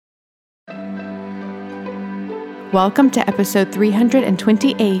Welcome to episode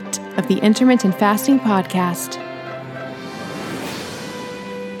 328 of the Intermittent Fasting Podcast.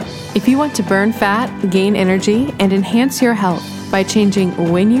 If you want to burn fat, gain energy, and enhance your health by changing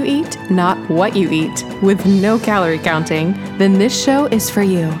when you eat, not what you eat, with no calorie counting, then this show is for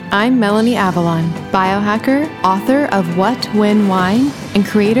you. I'm Melanie Avalon, biohacker, author of What, When, Wine, and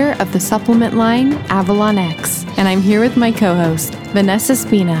creator of the supplement line Avalon X. And I'm here with my co-host, Vanessa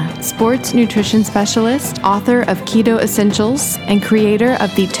Spina, sports nutrition specialist, author of Keto Essentials, and creator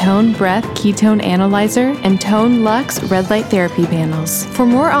of the Tone Breath Ketone Analyzer and Tone Lux Red Light Therapy panels. For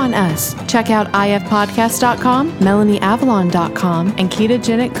more on us, check out ifpodcast.com, melanieavalon.com, and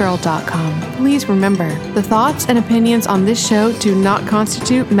ketogenicgirl.com. Please remember, the thoughts and opinions on this show do not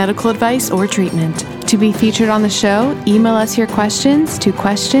constitute medical advice or treatment. To be featured on the show, email us your questions to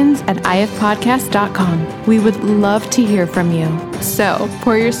questions@ifpodcast.com. We would love to hear from you. So,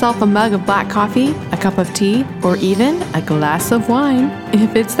 pour yourself a mug of black coffee, a cup of tea, or even a glass of wine,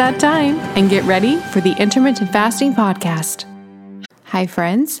 if it's that time, and get ready for the Intermittent Fasting Podcast. Hi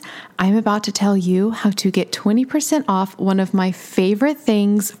friends, I'm about to tell you how to get 20% off one of my favorite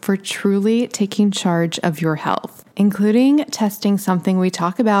things for truly taking charge of your health, including testing something we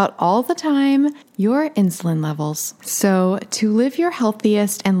talk about all the time, your insulin levels. So to live your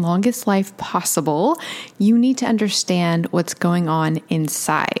healthiest and longest life possible, you need to understand what's going on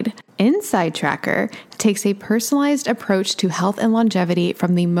inside. Inside Tracker takes a personalized approach to health and longevity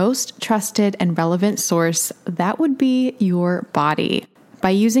from the most trusted and relevant source, that would be your body. By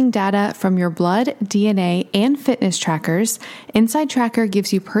using data from your blood, DNA, and fitness trackers, Inside Tracker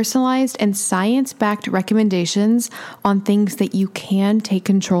gives you personalized and science-backed recommendations on things that you can take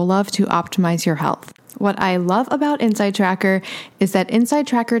control of to optimize your health. What I love about Inside Tracker is that Inside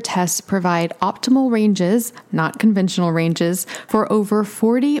Tracker tests provide optimal ranges, not conventional ranges, for over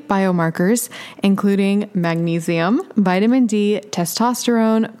 40 biomarkers, including magnesium, vitamin D,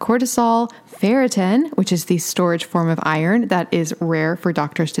 testosterone, cortisol, ferritin, which is the storage form of iron that is rare for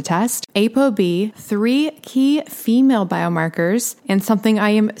doctors to test, ApoB, 3 key female biomarkers, and something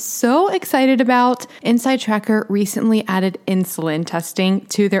I am so excited about, Inside Tracker recently added insulin testing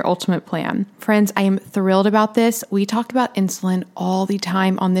to their ultimate plan. Friends, I am thrilled about this. We talk about insulin all the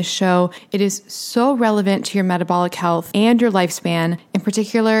time on this show. It is so relevant to your metabolic health and your lifespan. In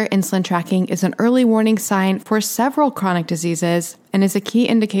particular, insulin tracking is an early warning sign for several chronic diseases and is a key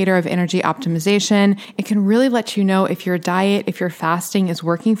indicator of energy optimization. It can really let you know if your diet, if your fasting is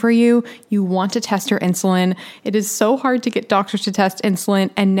working for you. You want to test your insulin. It is so hard to get doctors to test insulin,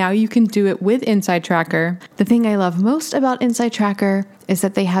 and now you can do it with Inside Tracker. The thing I love most about Inside Tracker is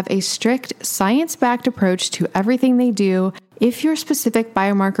that they have a strict science-backed approach to everything they do. If your specific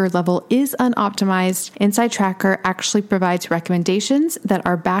biomarker level is unoptimized, Inside Tracker actually provides recommendations that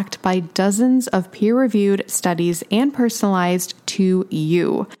are backed by dozens of peer-reviewed studies and personalized to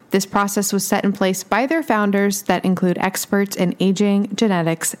you. This process was set in place by their founders that include experts in aging,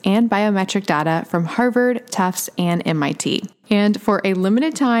 genetics, and biometric data from Harvard, Tufts, and MIT. And for a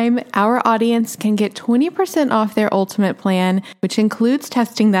limited time, our audience can get 20% off their ultimate plan, which includes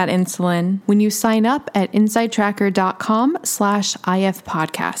testing that insulin, when you sign up at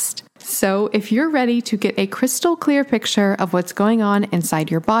insidetracker.com/ifpodcast. So if you're ready to get a crystal clear picture of what's going on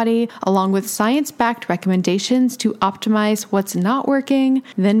inside your body, along with science-backed recommendations to optimize what's not working,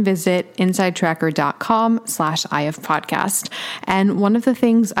 then visit insidetracker.com/ifpodcast. And one of the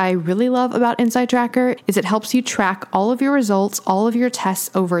things I really love about Inside Tracker is it helps you track all of your results, all of your tests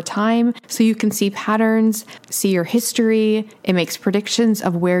over time, so you can see patterns, see your history. It makes predictions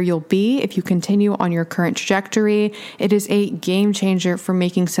of where you'll be if you continue on your current trajectory. It is a game changer for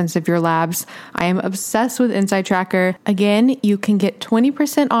making sense of your labs. I am obsessed with Inside Tracker. Again, you can get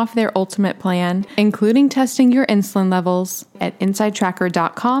 20% off their ultimate plan, including testing your insulin levels at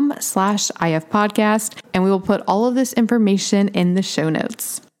insidetracker.com/ifpodcast, and we will put all of this information in the show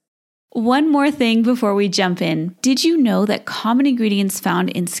notes. One more thing before we jump in. Did you know that common ingredients found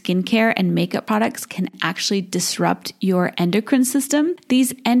in skincare and makeup products can actually disrupt your endocrine system?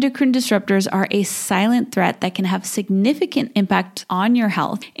 These endocrine disruptors are a silent threat that can have significant impact on your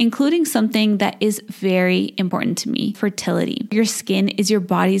health, including something that is very important to me, fertility. Your skin is your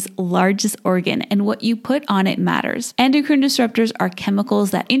body's largest organ, and what you put on it matters. Endocrine disruptors are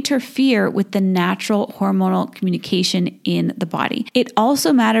chemicals that interfere with the natural hormonal communication in the body. It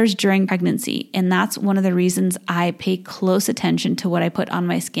also matters during during pregnancy. And that's one of the reasons I pay close attention to what I put on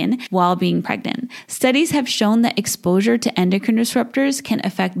my skin while being pregnant. Studies have shown that exposure to endocrine disruptors can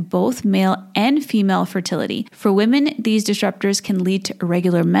affect both male and female fertility. For women, these disruptors can lead to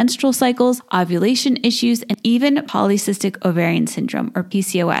irregular menstrual cycles, ovulation issues, and even polycystic ovarian syndrome, or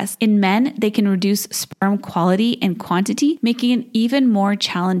PCOS. In men, they can reduce sperm quality and quantity, making it even more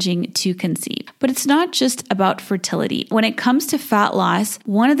challenging to conceive. But it's not just about fertility. When it comes to fat loss,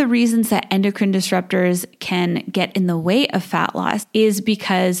 one of the reasons that endocrine disruptors can get in the way of fat loss is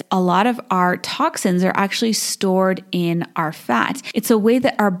because a lot of our toxins are actually stored in our fat. It's a way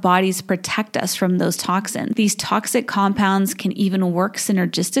that our bodies protect us from those toxins. These toxic compounds can even work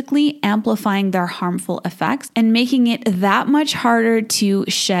synergistically, amplifying their harmful effects and making it that much harder to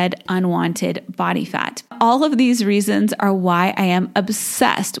shed unwanted body fat. All of these reasons are why I am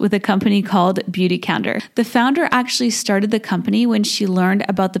obsessed with a company called Beautycounter. The founder actually started the company when she learned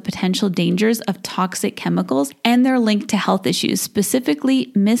about the potential dangers of toxic chemicals and their link to health issues,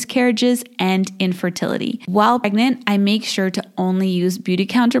 specifically miscarriages and infertility. While pregnant, I make sure to only use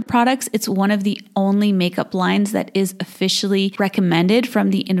Beautycounter products. It's one of the only makeup lines that is officially recommended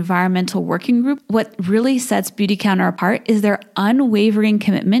from the Environmental Working Group. What really sets Beautycounter apart is their unwavering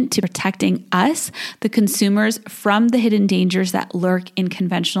commitment to protecting us, the consumers, from the hidden dangers that lurk in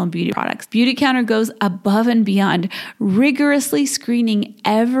conventional beauty products. Beautycounter goes above and beyond, rigorously screening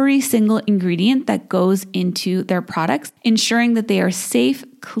every single ingredient that goes into their products, ensuring that they are safe,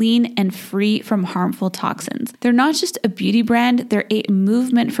 clean, and free from harmful toxins. They're not just a beauty brand, they're a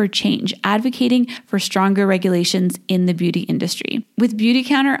movement for change, advocating for stronger regulations in the beauty industry. With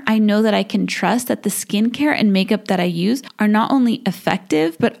Beautycounter, I know that I can trust that the skincare and makeup that I use are not only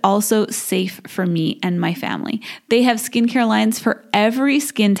effective, but also safe for me and my family. They have skincare lines for every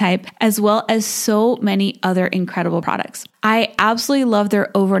skin type, as well as so many other incredible products. I absolutely love their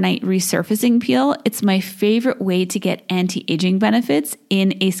overnight resurfacing peel. It's my favorite way to get anti-aging benefits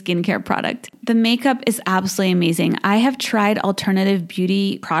in a skincare product. The makeup is absolutely amazing. I have tried alternative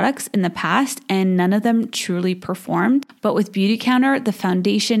beauty products in the past and none of them truly performed. But with Beautycounter, the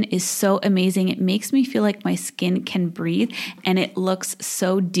foundation is so amazing. It makes me feel like my skin can breathe and it looks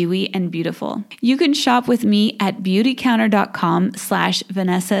so dewy and beautiful. You can shop with me at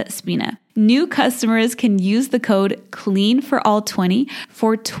beautycounter.com/Vanessa Spina. New customers can use the code CLEANFORALL20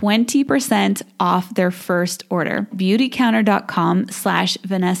 for 20% off their first order.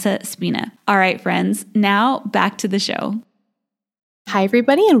 Beautycounter.com/Vanessa Spina. All right, friends, now back to the show. Hi,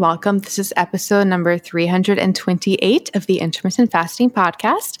 everybody, and welcome. This is episode number 328 of the Intermittent Fasting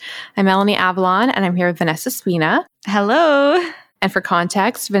Podcast. I'm Melanie Avalon, and I'm here with Vanessa Spina. Hello. And for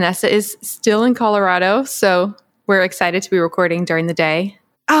context, Vanessa is still in Colorado, so we're excited to be recording during the day.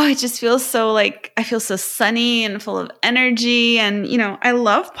 Oh, it just feels so I feel so sunny and full of energy. And, I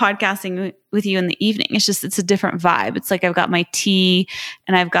love podcasting with you in the evening. It's a different vibe. It's like I've got my tea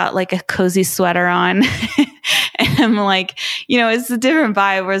and I've got like a cozy sweater on. And I'm like, it's a different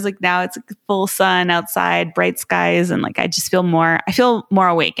vibe. Whereas now it's full sun outside, bright skies. And I just feel more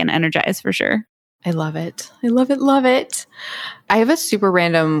awake and energized for sure. I love it. I love it. Love it. I have a super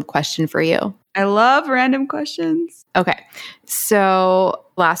random question for you. I love random questions. Okay. So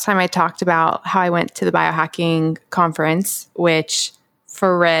last time I talked about how I went to the biohacking conference, which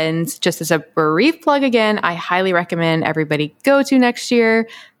friends, just as a brief plug again, I highly recommend everybody go to next year.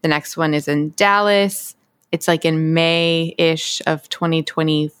 The next one is in Dallas. It's in May-ish of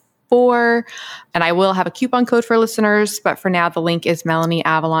 2024. And I will have a coupon code for listeners. But for now, the link is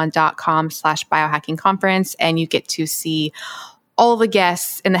melanieavalon.com/biohacking conference. And you get to see all the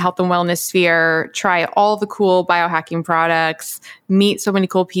guests in the health and wellness sphere, try all the cool biohacking products, meet so many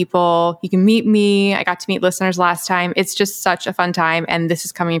cool people. You can meet me. I got to meet listeners last time. It's just such a fun time. And this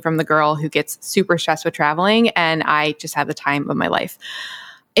is coming from the girl who gets super stressed with traveling. And I just had the time of my life.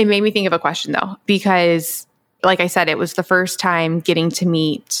 It made me think of a question though, because like I said, it was the first time getting to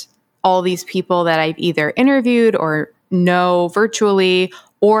meet all these people that I've either interviewed or know virtually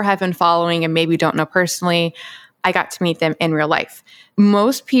or have been following and maybe don't know personally. I got to meet them in real life.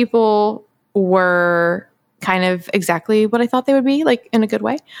 Most people were kind of exactly what I thought they would be, in a good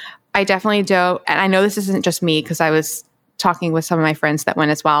way. I definitely don't. And I know this isn't just me because I was talking with some of my friends that went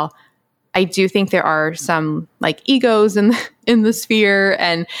as well. I do think there are some egos in the sphere,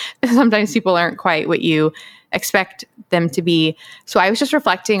 and sometimes people aren't quite what you expect them to be. So I was just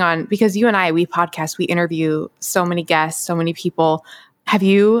reflecting on, because you and I, we podcast, we interview so many guests, so many people.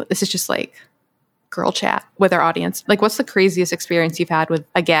 This is just girl chat with our audience. What's the craziest experience you've had with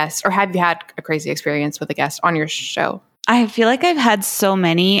a guest, or have you had a crazy experience with a guest on your show? I feel like I've had so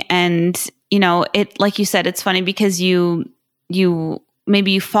many, and it, like you said, it's funny because you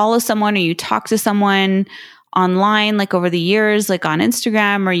maybe you follow someone or you talk to someone online, like over the years, like on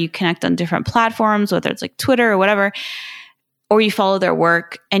Instagram, or you connect on different platforms, whether it's like Twitter or whatever, or you follow their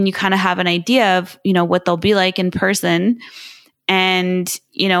work and you kind of have an idea of, what they'll be like in person. And,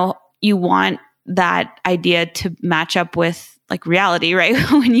 you want that idea to match up with like reality, right?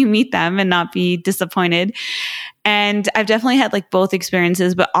 When you meet them and not be disappointed. And I've definitely had like both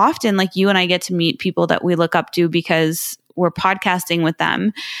experiences, but often like you and I get to meet people that we look up to because we're podcasting with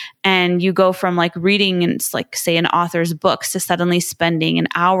them. And you go from like reading and it's like, say, an author's books to suddenly spending an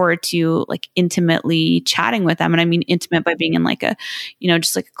hour or two like intimately chatting with them. And I mean intimate by being in like a,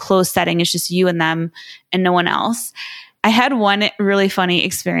 just like a closed setting. It's just you and them and no one else. I had one really funny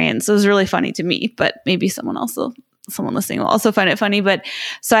experience. It was really funny to me, but maybe someone listening will also find it funny. But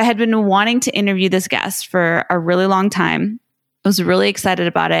so I had been wanting to interview this guest for a really long time. I was really excited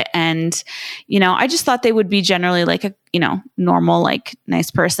about it. And, I just thought they would be generally like a, normal, like nice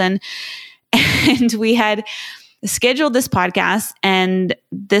person. And we had scheduled this podcast, and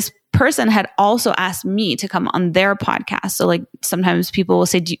this person had also asked me to come on their podcast. So like sometimes people will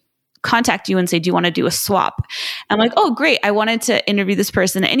say, contact you and say, do you want to do a swap? I'm like, oh, great. I wanted to interview this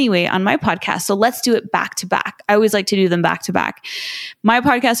person anyway on my podcast. So let's do it back to back. I always like to do them back to back. My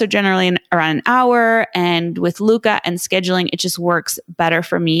podcasts are generally around an hour, and with Luca and scheduling, it just works better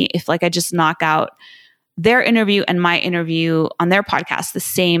for me if like I just knock out their interview and my interview on their podcast the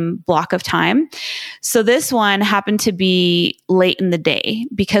same block of time. So this one happened to be late in the day,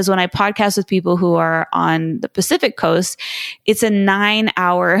 because when I podcast with people who are on the Pacific coast, it's a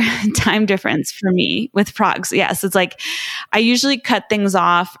 9-hour time difference for me with frogs. Yes, it's like I usually cut things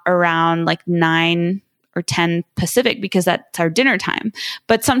off around like 9 or 10 Pacific because that's our dinner time.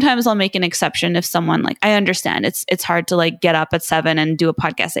 But sometimes I'll make an exception if someone like, I understand it's hard to like get up at 7 and do a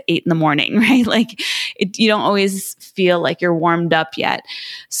podcast at 8 in the morning, right? Like you don't always feel like you're warmed up yet.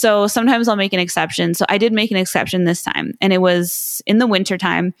 So sometimes I'll make an exception. So I did make an exception this time, and it was in the winter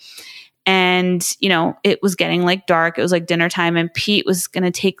time. And, it was getting like dark. It was like dinner time, and Pete was going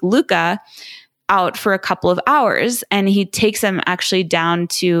to take Luca out for a couple of hours, and he takes them actually down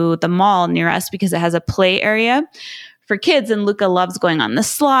to the mall near us because it has a play area for kids, and Luca loves going on the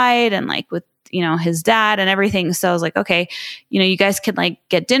slide and like with his dad and everything. So I was like, okay, you guys can like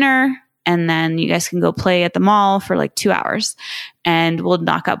get dinner, and then you guys can go play at the mall for like 2 hours, and we'll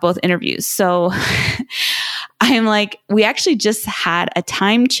knock out both interviews. So I'm like, we actually just had a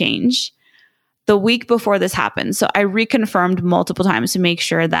time change the week before this happened. So I reconfirmed multiple times to make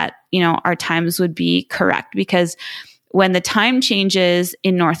sure that, our times would be correct, because when the time changes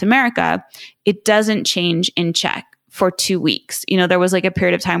in North America, it doesn't change in Czech for 2 weeks. There was like a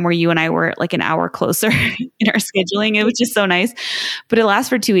period of time where you and I were like an hour closer in our scheduling. It was just so nice, but it lasts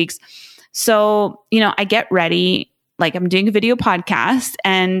for 2 weeks. So, I get ready, like I'm doing a video podcast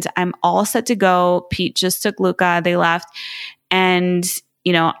and I'm all set to go. Pete just took Luca, they left. And,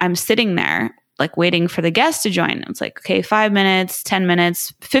 I'm sitting there like waiting for the guest to join. It's like, okay, 5 minutes, 10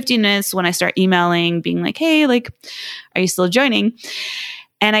 minutes, 15 minutes when I start emailing, being like, hey, like, are you still joining?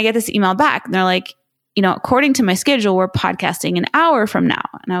 And I get this email back and they're like, according to my schedule, we're podcasting an hour from now.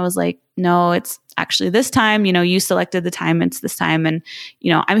 And I was like, no, it's actually this time, you selected the time, it's this time. And,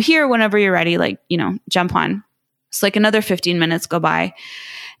 I'm here whenever you're ready, like, jump on. So like another 15 minutes go by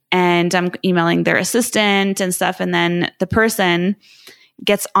and I'm emailing their assistant and stuff. And then the person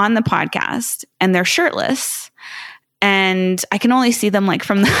gets on the podcast and they're shirtless, and I can only see them like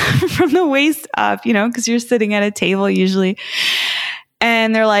from the waist up, because you're sitting at a table usually.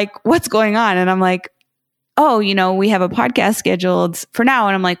 And they're like, what's going on? And I'm like, oh, we have a podcast scheduled for now.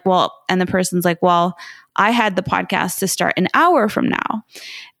 And I'm like, well, and the person's like, well, I had the podcast to start an hour from now.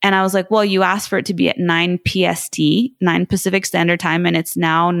 And I was like, well, you asked for it to be at 9 PST, 9 Pacific Standard Time, and it's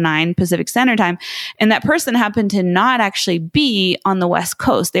now 9 Pacific Standard Time. And that person happened to not actually be on the West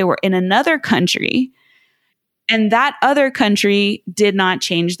Coast. They were in another country, and that other country did not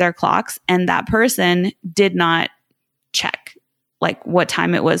change their clocks, and that person did not check like what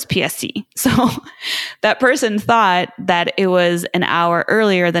time it was PST. So that person thought that it was an hour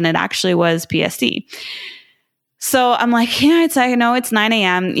earlier than it actually was PST. So I'm like, it's 9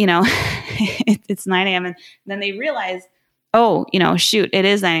 a.m., it's 9 a.m. And then they realize, oh, shoot, it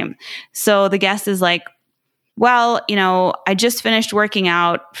is 9 a.m. So the guest is like, well, I just finished working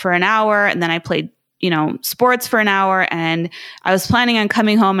out for an hour, and then I played, sports for an hour, and I was planning on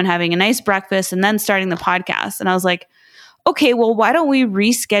coming home and having a nice breakfast and then starting the podcast. And I was like, okay, well, why don't we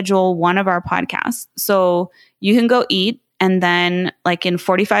reschedule one of our podcasts? So you can go eat, and then like in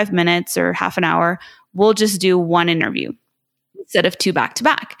 45 minutes or half an hour, we'll just do one interview instead of 2 back to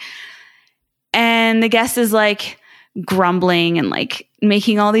back. And the guest is like grumbling and like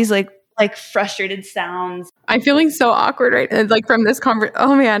making all these like frustrated sounds. I'm feeling so awkward right now, like from this conversation.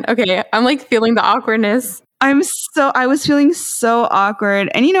 Oh man. Okay. I'm like feeling the awkwardness. I was feeling so awkward.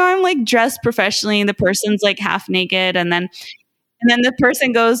 And I'm like dressed professionally. The person's like half naked. And then the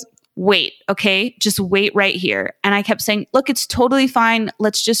person goes, wait, okay, just wait right here. And I kept saying, look, it's totally fine.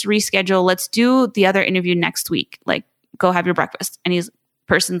 Let's just reschedule. Let's do the other interview next week. Like, go have your breakfast. And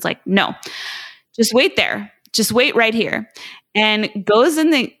person's like, no, just wait there. Just wait right here. And goes in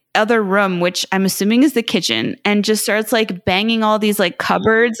the other room, which I'm assuming is the kitchen, and just starts like banging all these like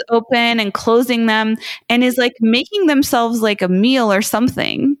cupboards open and closing them, and is like making themselves like a meal or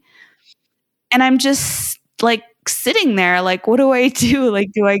something. And I'm just like sitting there like, what do I do?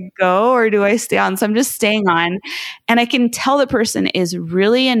 Like, do I go or do I stay on? So I'm just staying on. And I can tell the person is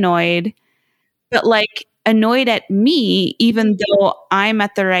really annoyed, but like annoyed at me, even though I'm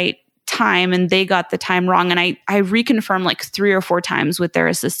at the right time and they got the time wrong. And I reconfirmed like 3 or 4 times with their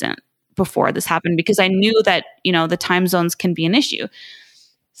assistant before this happened, because I knew that, the time zones can be an issue.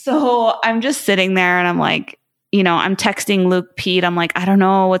 So I'm just sitting there and I'm like, I'm texting Luke, Pete. I'm like, I don't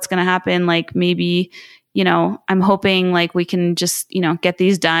know what's going to happen. Like maybe, I'm hoping like we can just, get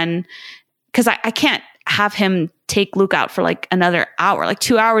these done. Cause I can't have him take Luke out for like another hour. Like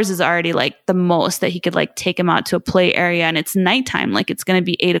 2 hours is already like the most that he could like take him out to a play area, and it's nighttime. Like it's going to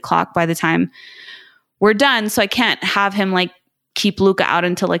be 8 o'clock by the time we're done. So I can't have him like keep Luca out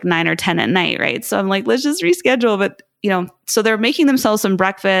until like 9 or 10 at night. Right. So I'm like, let's just reschedule. But so they're making themselves some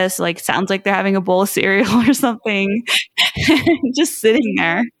breakfast. Like sounds like they're having a bowl of cereal or something, just sitting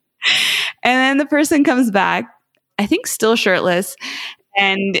there. And then the person comes back, I think still shirtless,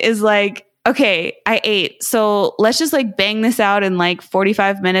 and is like, okay, I ate. So let's just like bang this out in like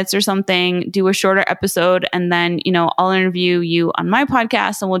 45 minutes or something, do a shorter episode. And then, I'll interview you on my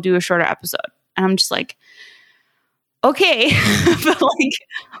podcast and we'll do a shorter episode. And I'm just like, okay, but like,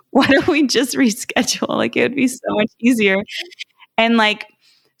 why don't we just reschedule? Like it would be so much easier. And like,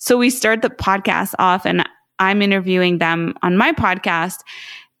 so we start the podcast off and I'm interviewing them on my podcast.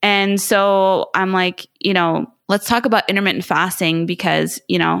 And so I'm like, let's talk about intermittent fasting, because,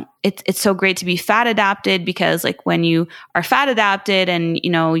 it's so great to be fat adapted, because like when you are fat adapted and,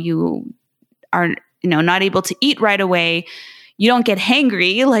 you are, not able to eat right away, you don't get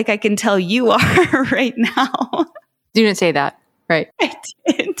hangry like I can tell you are right now. You didn't say that, right? I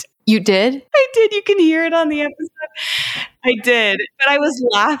did. You did? I did. You can hear it on the episode. I did. But I was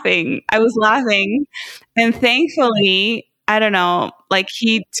laughing. And thankfully, I don't know, like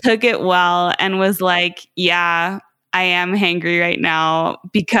he took it well and was like, yeah, I am hangry right now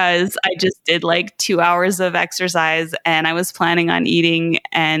because I just did like 2 hours of exercise and I was planning on eating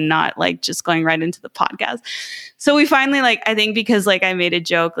and not like just going right into the podcast. So we finally like, I think because like I made a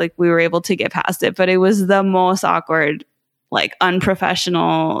joke, like we were able to get past it, but it was the most awkward, like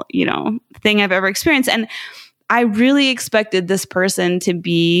unprofessional, thing I've ever experienced. And I really expected this person to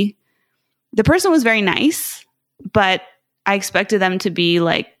be, the person was very nice, but I expected them to be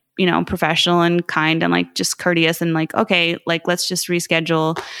like, professional and kind and like just courteous and like, okay, like let's just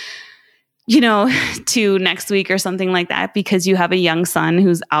reschedule, to next week or something like that, because you have a young son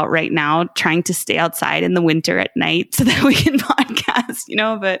who's out right now trying to stay outside in the winter at night so that we can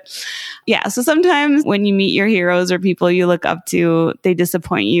podcast, but yeah. So sometimes when you meet your heroes or people you look up to, they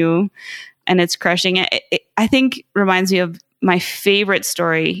disappoint you and it's crushing. It I think reminds me of my favorite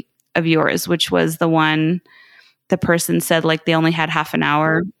story of yours, which was the one the person said like they only had half an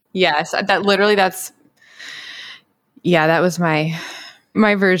hour. Yes, that was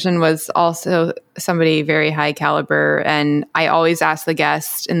my version. Was also somebody very high caliber. And I always ask the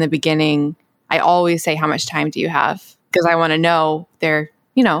guest in the beginning, I always say, how much time do you have? Because I want to know I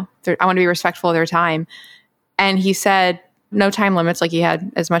want to be respectful of their time. And he said, no time limits, like he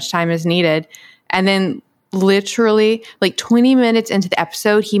had as much time as needed. And then literally like 20 minutes into the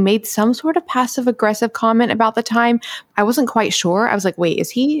episode, he made some sort of passive aggressive comment about the time. I wasn't quite sure. I was like, wait,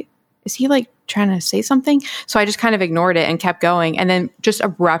 is he like trying to say something? So I just kind of ignored it and kept going. And then just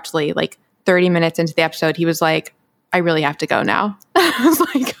abruptly, like 30 minutes into the episode, he was like, I really have to go now. I was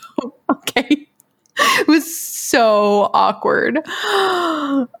like, oh, okay. It was so awkward.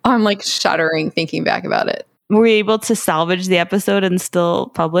 I'm like shuddering thinking back about it. Were you able to salvage the episode and still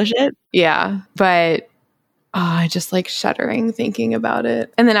publish it? Yeah, but I just like shuddering thinking about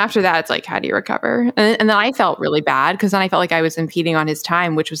it. And then after that, it's like, how do you recover? And then I felt really bad because then I felt like I was impeding on his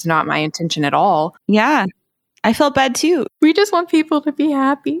time, which was not my intention at all. Yeah, I felt bad too. We just want people to be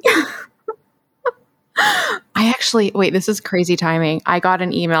happy. Wait, this is crazy timing. I got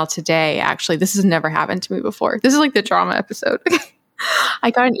an email today. Actually, this has never happened to me before. This is like the drama episode.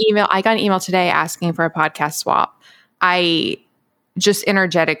 I got an email today asking for a podcast swap. I just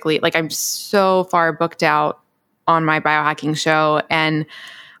energetically, like I'm so far booked out on my biohacking show. And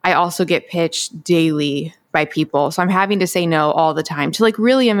I also get pitched daily by people. So I'm having to say no all the time to like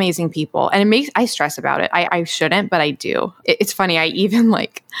really amazing people. And I stress about it. I shouldn't, but I do. It's funny. I even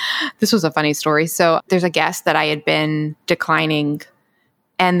like, this was a funny story. So there's a guest that I had been declining.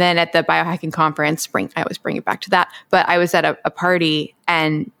 And then at the biohacking conference, I always bring it back to that, but I was at a party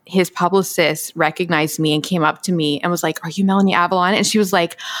and his publicist recognized me and came up to me and was like, "Are you Melanie Avalon?" And she was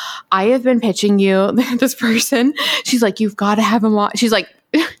like, "I have been pitching you this person." She's like, "You've got to have him on." She's like,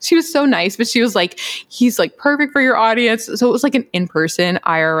 she was so nice, but she was like, "He's like perfect for your audience." So it was like an in-person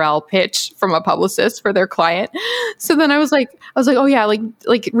IRL pitch from a publicist for their client. So then I was like, "Oh yeah, like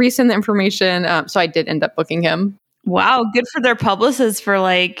resend the information." So I did end up booking him. Wow. Good for their publicists for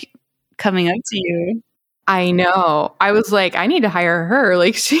like coming up to you. I know. I was like, I need to hire her.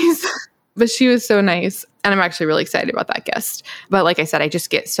 Like but she was so nice. And I'm actually really excited about that guest. But like I said, I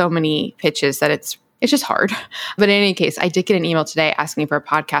just get so many pitches that it's just hard. But in any case, I did get an email today asking for a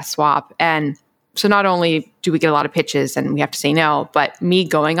podcast swap. And so not only do we get a lot of pitches and we have to say no, but me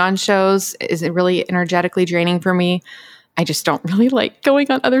going on shows is really energetically draining for me. I just don't really like going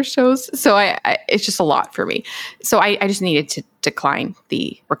on other shows. So it's just a lot for me. So I just needed to decline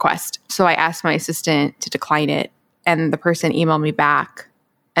the request. So I asked my assistant to decline it. And the person emailed me back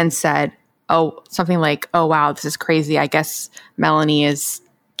and said, something like, "Oh, wow, this is crazy. I guess Melanie is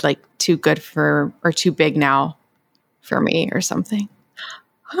like too good or too big now for me," or something.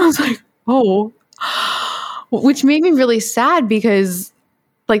 I was like, oh, which made me really sad because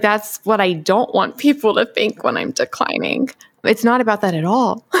like, that's what I don't want people to think when I'm declining. It's not about that at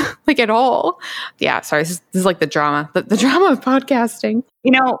all. Like at all. Yeah. Sorry. This is like the drama of podcasting.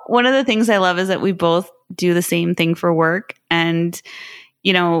 You know, one of the things I love is that we both do the same thing for work. And,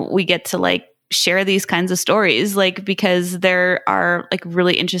 you know, we get to like share these kinds of stories, like, because there are like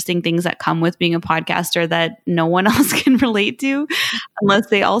really interesting things that come with being a podcaster that no one else can relate to unless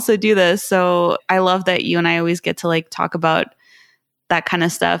they also do this. So I love that you and I always get to like talk about that kind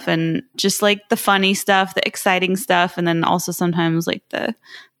of stuff and just like the funny stuff, the exciting stuff. And then also sometimes like the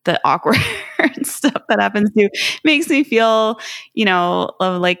awkward stuff that happens too. Makes me feel, you know,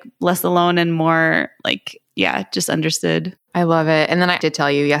 like less alone and more like, yeah, just understood. I love it. And then I did tell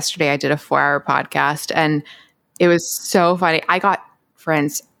you yesterday, I did a 4-hour podcast and it was so funny. I got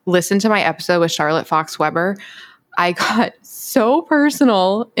friends, listen to my episode with Charlotte Fox Weber. I got so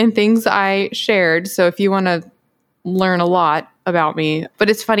personal in things I shared. So if you want to learn a lot about me, but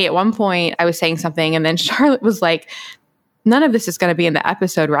it's funny. At one point I was saying something and then Charlotte was like, "None of this is going to be in the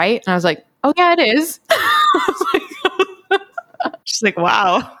episode, right?" And I was like, "Oh yeah, it is." She's like,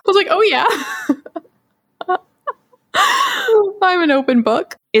 "Wow." I was like, "Oh yeah." I'm an open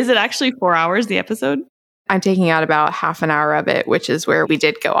book. Is it actually 4 hours, the episode? I'm taking out about half an hour of it, which is where we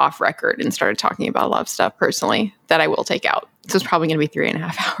did go off record and started talking about a lot of stuff personally that I will take out. So it's probably going to be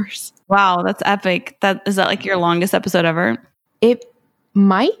 3.5 hours. Wow, that's epic. Is that like your longest episode ever? It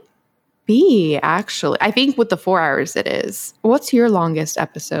might be, actually. I think with the 4 hours it is. What's your longest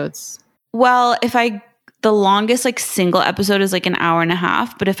episodes? Well, the longest like single episode is like an hour and a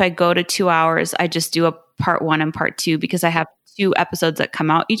half. But if I go to 2 hours, I just do a part 1 and part 2 because I have 2 episodes that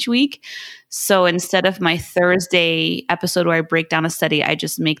come out each week. So instead of my Thursday episode where I break down a study, I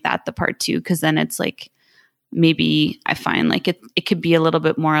just make that the part 2 because then it's like maybe I find like it could be a little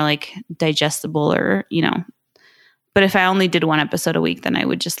bit more like digestible or, you know. But if I only did 1 episode a week, then I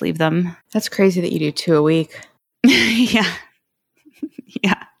would just leave them. That's crazy that you do 2 a week. Yeah.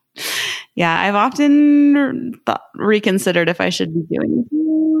 Yeah. Yeah. I've often reconsidered if I should be doing it.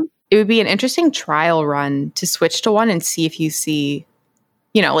 It would be an interesting trial run to switch to one and see if you see,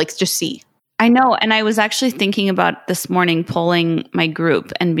 you know, like just see. I know. And I was actually thinking about this morning polling my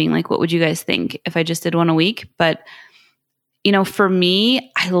group and being like, what would you guys think if I just did 1 a week? But, you know, for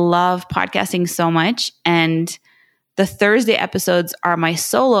me, I love podcasting so much. And the Thursday episodes are my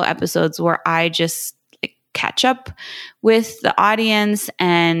solo episodes where I just like, catch up with the audience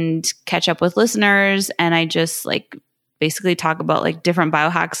and catch up with listeners. And I just like basically talk about like different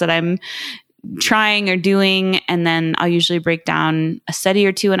biohacks that I'm trying or doing. And then I'll usually break down a study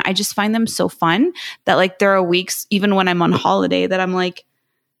or 2. And I just find them so fun that like there are weeks, even when I'm on holiday, that I'm like,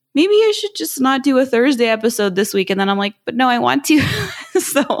 maybe I should just not do a Thursday episode this week. And then I'm like, but no, I want to.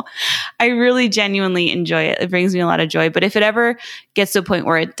 So I really genuinely enjoy it. It brings me a lot of joy. But if it ever gets to a point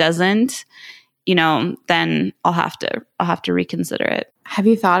where it doesn't, you know, then I'll have to reconsider it. Have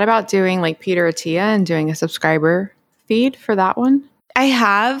you thought about doing like Peter Attia and doing a subscriber feed for that one? I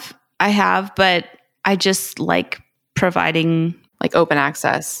have, but I just like providing like open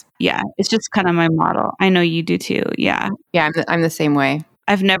access. Yeah, it's just kind of my model. I know you do too. Yeah. Yeah, I'm the same way.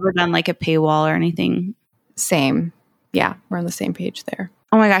 I've never done like a paywall or anything. Same. Yeah, we're on the same page there.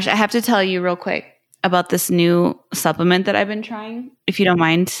 Oh my gosh, I have to tell you real quick about this new supplement that I've been trying, if you don't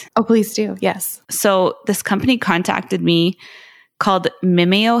mind. Oh, please do. Yes. So this company contacted me called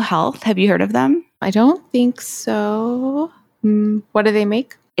Mimeo Health. Have you heard of them? I don't think so. What do they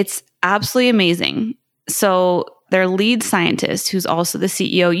make? It's absolutely amazing. So their lead scientist, who's also the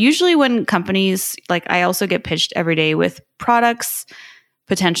CEO, usually when companies, like I also get pitched every day with products,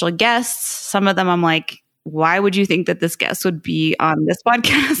 potential guests. Some of them I'm like, why would you think that this guest would be on this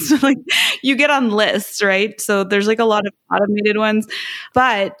podcast? Like you get on lists, right? So there's like a lot of automated ones,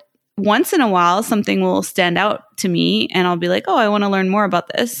 but once in a while, something will stand out to me and I'll be like, oh, I want to learn more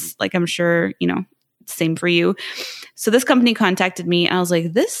about this. Like I'm sure, same for you. So this company contacted me and I was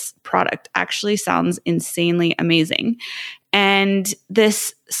like, this product actually sounds insanely amazing. And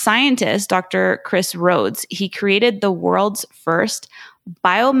this scientist, Dr. Chris Rhodes, he created the world's first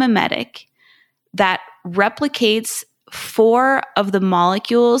biomimetic that replicates 4 of the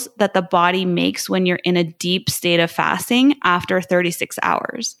molecules that the body makes when you're in a deep state of fasting after 36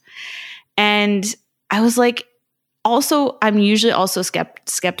 hours. And I was like, also, I'm usually also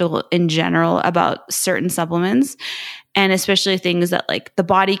skeptical in general about certain supplements, and especially things that like the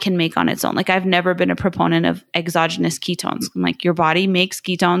body can make on its own. Like I've never been a proponent of exogenous ketones. I'm like, your body makes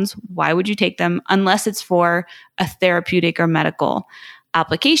ketones. Why would you take them unless it's for a therapeutic or medical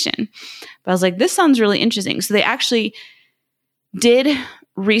application? But I was like, this sounds really interesting. So they actually did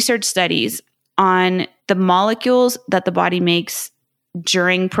research studies on the molecules that the body makes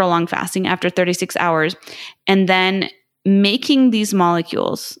during prolonged fasting after 36 hours, and then making these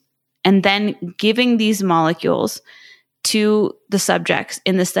molecules and then giving these molecules to the subjects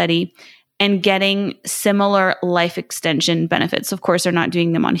in the study and getting similar life extension benefits. Of course, they're not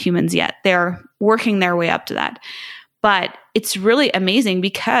doing them on humans yet. They're working their way up to that. But it's really amazing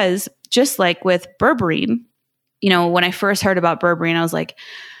because just like with berberine, when I first heard about berberine, I was like,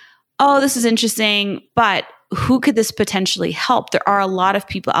 oh, this is interesting, but who could this potentially help? There are a lot of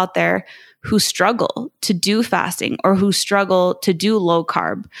people out there who struggle to do fasting or who struggle to do low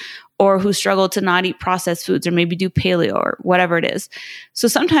carb or who struggle to not eat processed foods or maybe do paleo or whatever it is. So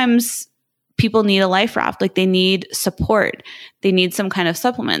sometimes people need a life raft, like they need support. They need some kind of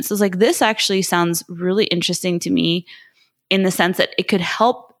supplements. So it's like, this actually sounds really interesting to me in the sense that it could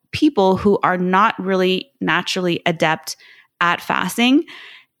help people who are not really naturally adept at fasting.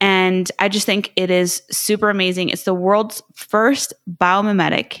 And I just think it is super amazing. It's the world's first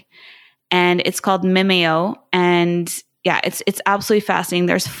biomimetic and it's called Mimeo. And yeah, it's absolutely fascinating.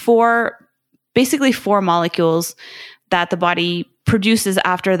 There's basically four molecules that the body produces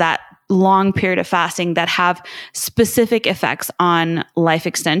after that long period of fasting that have specific effects on life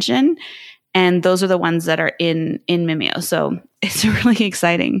extension. And those are the ones that are in Mimeo. So it's really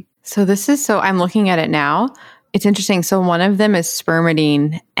exciting. So I'm looking at it now. It's interesting. So one of them is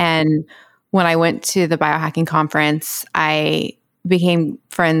Spermidine. And when I went to the biohacking conference, I became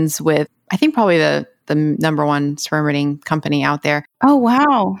friends with, I think probably the number one Spermidine company out there. Oh,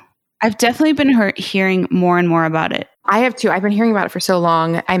 wow. I've definitely been hearing more and more about it. I have too. I've been hearing about it for so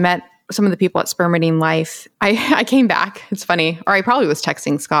long. I met some of the people at Spermidine Life. I came back. It's funny. Or I probably was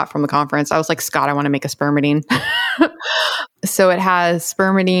texting Scott from the conference. I was like, Scott, I want to make a Spermidine. So it has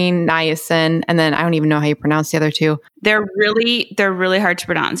Spermidine, Niacin, and then I don't even know how you pronounce the other two. They're really hard to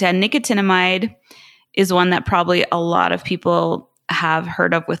pronounce. Yeah, nicotinamide is one that probably a lot of people have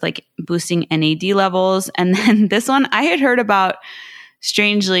heard of with like boosting NAD levels. And then this one I had heard about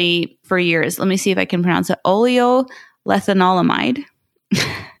strangely for years. Let me see if I can pronounce it. Oleolethanolamide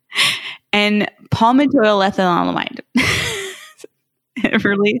and palmitoylethanolamide.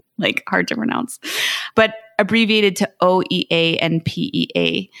 Really like hard to pronounce, but abbreviated to OEA and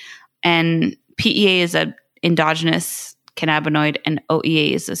PEA. And PEA is an endogenous cannabinoid and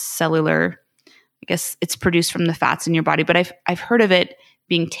OEA is a cellular, I guess it's produced from the fats in your body. But I've heard of it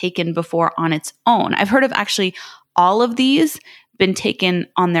being taken before on its own. I've heard of actually all of these been taken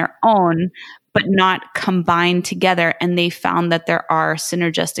on their own, but not combined together. And they found that there are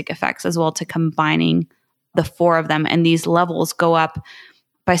synergistic effects as well to combining the four of them. And these levels go up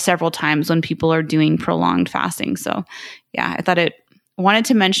by several times when people are doing prolonged fasting. So yeah, wanted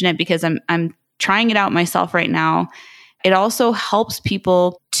to mention it because I'm trying it out myself right now. It also helps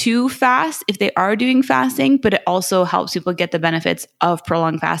people to fast if they are doing fasting, but it also helps people get the benefits of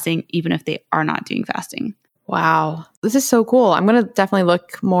prolonged fasting, even if they are not doing fasting. Wow. This is so cool. I'm going to definitely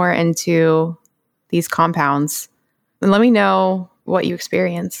look more into these compounds and let me know what you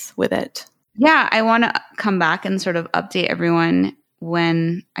experience with it. Yeah, I want to come back and sort of update everyone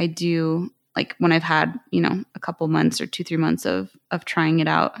when I do, like when I've had, a couple months or 2-3 months of trying it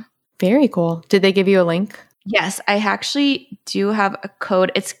out. Very cool. Did they give you a link? Yes, I actually do have a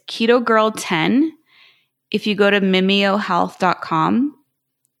code. It's KetoGirl10. If you go to mimeohealth.com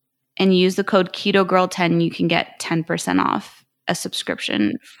and use the code KetoGirl10, you can get 10% off a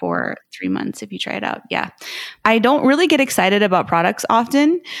subscription for 3 months if you try it out. Yeah. I don't really get excited about products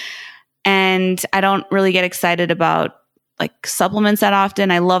often. And I don't really get excited about like supplements that often.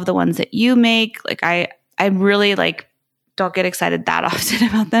 I love the ones that you make. Like I really like don't get excited that often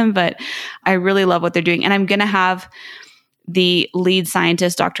about them, but I really love what they're doing. And I'm going to have the lead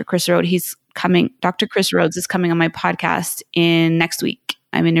scientist, Dr. Chris Rhodes, Dr. Chris Rhodes is coming on my podcast in next week.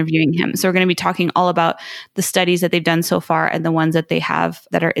 I'm interviewing him. So we're going to be talking all about the studies that they've done so far and the ones that they have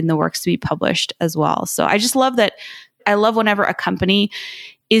that are in the works to be published as well. So I just love that. I love whenever a company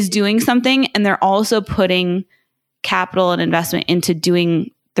is doing something and they're also putting capital and investment into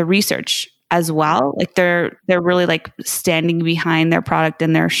doing the research as well. Like they're really like standing behind their product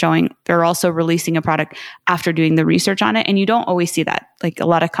and they're also releasing a product after doing the research on it. And you don't always see that. Like a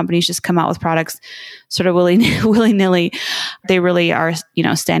lot of companies just come out with products sort of willy-nilly. They really are,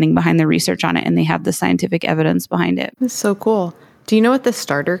 standing behind the research on it and they have the scientific evidence behind it. That's so cool. Do you know what the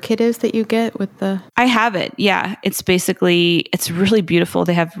starter kit is that you get with the... I have it. Yeah. It's really beautiful.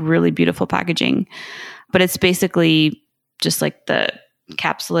 They have really beautiful packaging, but it's basically just like the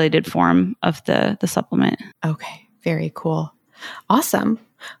encapsulated form of the supplement. Okay. Very cool. Awesome.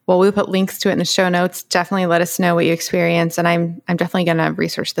 Well, we'll put links to it in the show notes. Definitely let us know what you experience. And I'm definitely going to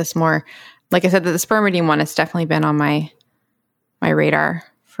research this more. Like I said, the Spermidine one has definitely been on my radar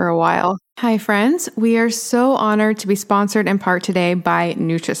for a while. Hi, friends. We are so honored to be sponsored in part today by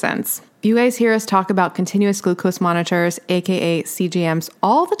NutriSense. You guys hear us talk about continuous glucose monitors, aka CGMs,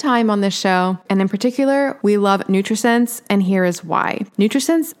 all the time on this show. And in particular, we love NutriSense, and here is why.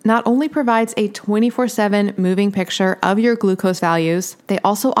 NutriSense not only provides a 24/7 moving picture of your glucose values, they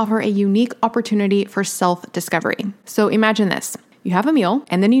also offer a unique opportunity for self-discovery. So imagine this. You have a meal,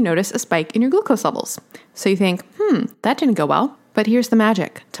 and then you notice a spike in your glucose levels. So you think, that didn't go well. But here's the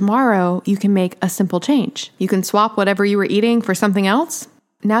magic. Tomorrow, you can make a simple change. You can swap whatever you were eating for something else.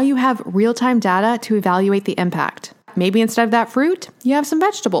 Now you have real-time data to evaluate the impact. Maybe instead of that fruit, you have some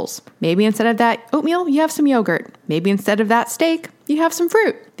vegetables. Maybe instead of that oatmeal, you have some yogurt. Maybe instead of that steak, you have some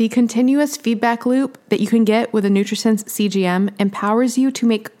fruit. The continuous feedback loop that you can get with a NutriSense CGM empowers you to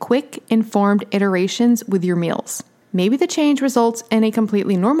make quick, informed iterations with your meals. Maybe the change results in a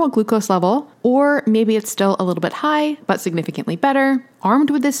completely normal glucose level, or maybe it's still a little bit high, but significantly better.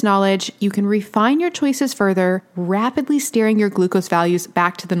 Armed with this knowledge, you can refine your choices further, rapidly steering your glucose values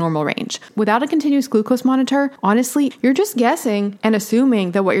back to the normal range. Without a continuous glucose monitor, honestly, you're just guessing and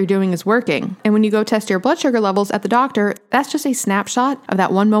assuming that what you're doing is working. And when you go test your blood sugar levels at the doctor, that's just a snapshot of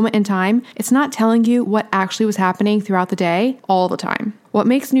that one moment in time. It's not telling you what actually was happening throughout the day all the time. What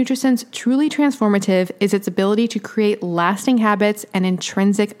makes NutriSense truly transformative is its ability to create lasting habits and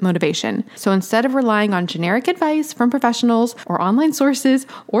intrinsic motivation. So instead of relying on generic advice from professionals or online sources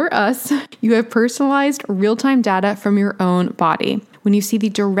or us, you have personalized real-time data from your own body. When you see the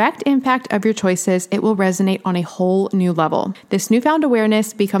direct impact of your choices, it will resonate on a whole new level. This newfound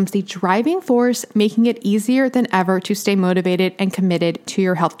awareness becomes the driving force, making it easier than ever to stay motivated and committed to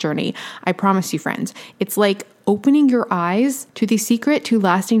your health journey. I promise you, friends, it's like opening your eyes to the secret to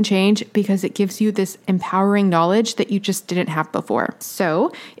lasting change because it gives you this empowering knowledge that you just didn't have before.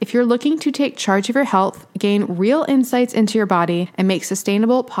 So, if you're looking to take charge of your health, gain real insights into your body, and make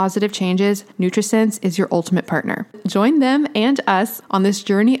sustainable, positive changes, NutriSense is your ultimate partner. Join them and us on this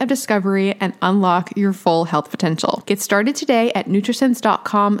journey of discovery and unlock your full health potential. Get started today at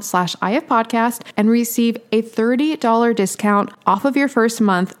nutrisense.com/ifpodcast and receive a $30 discount off of your first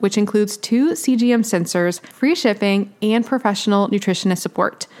month, which includes 2 CGM sensors, free shipping, and professional nutritionist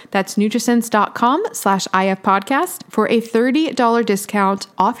support. That's nutrisense.com/ifpodcast for a $30 discount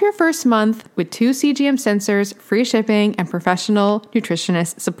off your first month with 2 CGM sensors, free shipping, and professional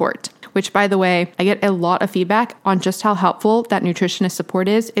nutritionist support. Which, by the way, I get a lot of feedback on just how helpful that nutritionist support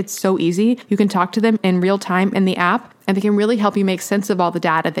is. It's so easy. You can talk to them in real time in the app, and they can really help you make sense of all the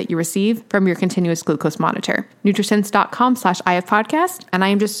data that you receive from your continuous glucose monitor. nutrisense.com/ifpodcast. And I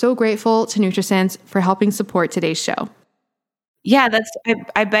am just so grateful to NutriSense for helping support today's show. Yeah,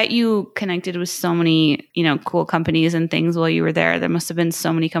 I bet you connected with so many, cool companies and things while you were there. There must have been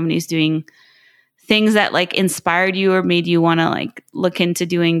so many companies doing things that like inspired you or made you want to like look into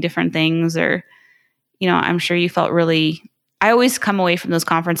doing different things, or, I'm sure you felt I always come away from those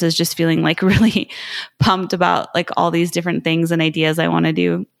conferences just feeling like really pumped about like all these different things and ideas I want to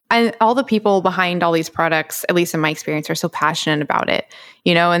do. And all the people behind all these products, at least in my experience, are so passionate about it,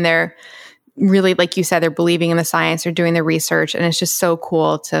 and they're really, like you said, they're believing in the science, they're doing the research, and it's just so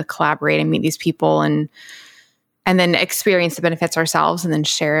cool to collaborate and meet these people and then experience the benefits ourselves and then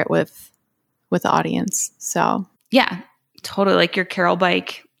share it with the audience. So yeah, totally. Like your Carol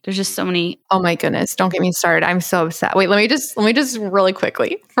bike. There's just so many. Oh my goodness. Don't get me started. I'm so upset. Wait, let me just really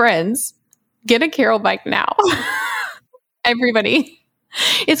quickly. Friends, get a Carol bike now. Everybody.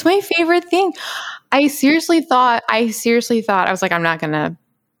 It's my favorite thing. I seriously thought, I was like, I'm not going to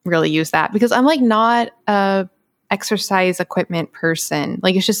really use that because I'm like not a exercise equipment person.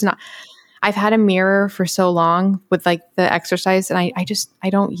 Like it's just not, I've had a mirror for so long with like the exercise and I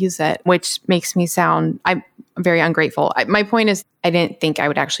don't use it, which makes me sound, I'm very ungrateful. My point is I didn't think I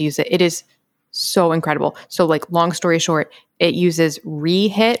would actually use it. It is so incredible. So like long story short, it uses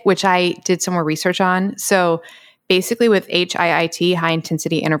RE-HIIT, which I did some more research on. So basically with HIIT, high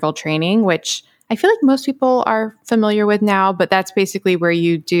intensity interval training, which I feel like most people are familiar with now, but that's basically where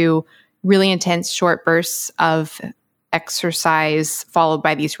you do really intense short bursts of exercise followed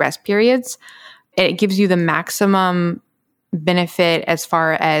by these rest periods. It gives you the maximum benefit as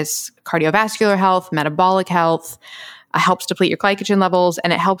far as cardiovascular health, metabolic health, helps deplete your glycogen levels,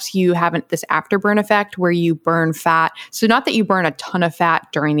 and it helps you have this afterburn effect where you burn fat. So not that you burn a ton of fat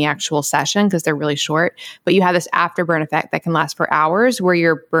during the actual session because they're really short, but you have this afterburn effect that can last for hours where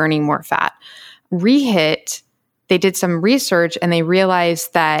you're burning more fat. RE-HIIT, they did some research and they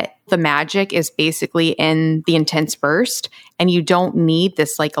realized that the magic is basically in the intense burst and you don't need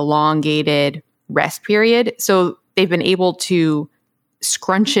this like elongated rest period. So they've been able to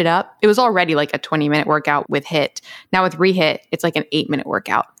scrunch it up. It was already like a 20-minute workout with HIIT. Now with RE-HIIT, it's like an 8-minute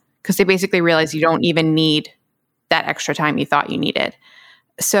workout because they basically realized you don't even need that extra time you thought you needed.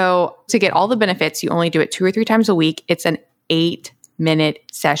 So to get all the benefits, you only do it 2 or 3 times a week. It's an 8-minute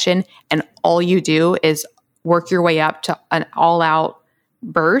session and all you do is work your way up to an all-out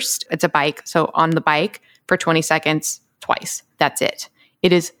burst. It's a bike. So on the bike for 20 seconds twice. That's it.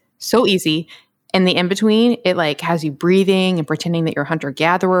 It is so easy. And the in-between, it like has you breathing and pretending that you're a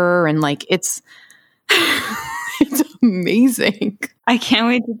hunter-gatherer. And like, it's amazing. I can't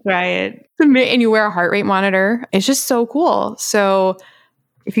wait to try it. And you wear a heart rate monitor. It's just so cool. So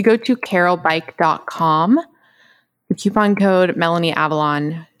if you go to carolbike.com, the coupon code Melanie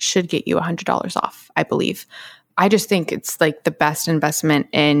Avalon should get you $100 off, I believe. I just think it's like the best investment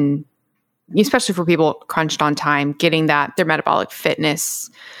in, especially for people crunched on time, getting that, their metabolic fitness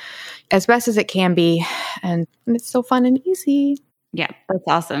as best as it can be. And it's so fun and easy. Yeah, that's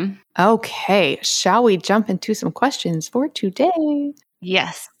awesome. Okay. Shall we jump into some questions for today?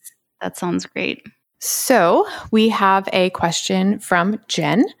 Yes, that sounds great. So we have a question from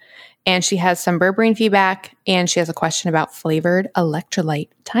Jen, and she has some Berberine feedback, and she has a question about flavored electrolyte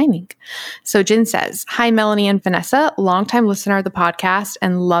timing. So Jen says, hi, Melanie and Vanessa, longtime listener of the podcast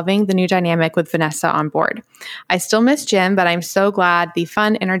and loving the new dynamic with Vanessa on board. I still miss Jen, but I'm so glad the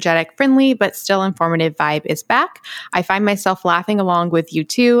fun, energetic, friendly, but still informative vibe is back. I find myself laughing along with you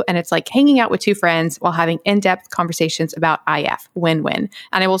too, and it's like hanging out with 2 friends while having in-depth conversations about IF. Win-win.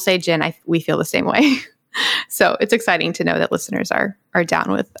 And I will say, Jen, we feel the same way. So it's exciting to know that listeners are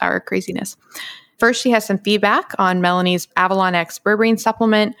down with our craziness. First, she has some feedback on Melanie's Avalon X Berberine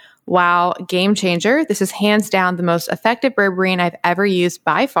supplement. Wow, game changer. This is hands down the most effective Berberine I've ever used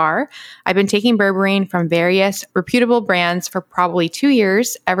by far. I've been taking Berberine from various reputable brands for probably 2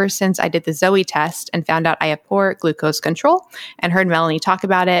 years, ever since I did the Zoe test and found out I have poor glucose control and heard Melanie talk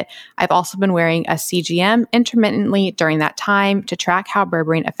about it. I've also been wearing a CGM intermittently during that time to track how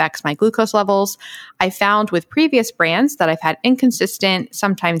Berberine affects my glucose levels. I found with previous brands that I've had inconsistent,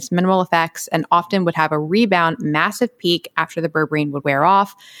 sometimes minimal effects, and often would have a rebound massive peak after the Berberine would wear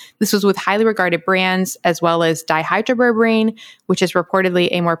off. This was with highly regarded brands as well as dihydroberberine, which is reportedly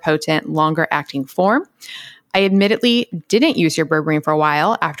a more potent, longer-acting form. I admittedly didn't use your Berberine for a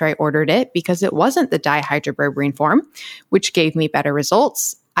while after I ordered it because it wasn't the dihydroberberine form, which gave me better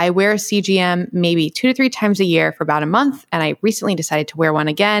results. I wear a CGM maybe 2 to 3 times a year for about a month, and I recently decided to wear one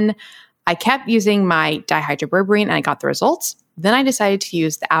again. I kept using my dihydroberberine and I got the results. Then I decided to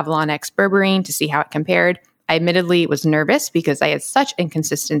use the Avalon X Berberine to see how it compared. I admittedly was nervous because I had such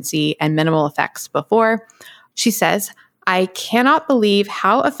inconsistency and minimal effects before. She says, I cannot believe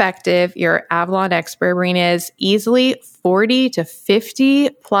how effective your Avalon X Berberine is. Easily 40 to 50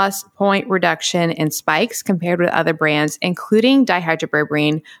 plus point reduction in spikes compared with other brands, including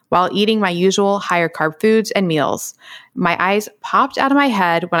dihydroberberine, while eating my usual higher carb foods and meals. My eyes popped out of my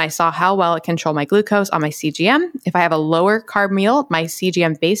head when I saw how well it controlled my glucose on my CGM. If I have a lower carb meal, my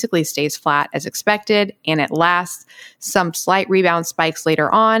CGM basically stays flat as expected, and it lasts. Some slight rebound spikes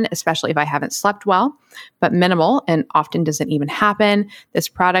later on, especially if I haven't slept well, but minimal and often doesn't even happen. This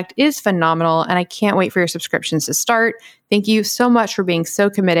product is phenomenal, and I can't wait for your subscriptions to start. Thank you so much for being so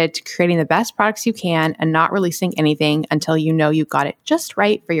committed to creating the best products you can and not releasing anything until you know you got it just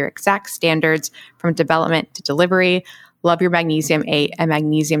right for your exact standards from development to delivery. Love your Magnesium 8 and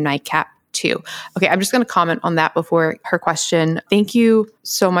Magnesium Nightcap too. Okay, I'm just going to comment on that before her question. Thank you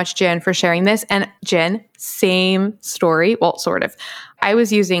so much, Jen, for sharing this. And Jen, same story. Well, sort of. I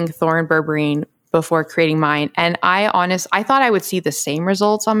was using Thorne Berberine before creating mine. And I thought I would see the same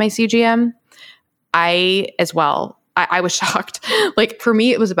results on my CGM. I was shocked. Like for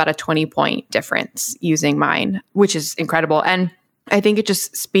me, it was about a 20-point difference using mine, which is incredible. And I think it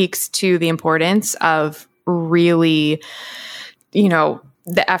just speaks to the importance of really, the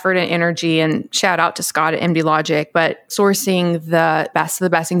effort and energy, and shout out to Scott at MD Logic, but sourcing the best of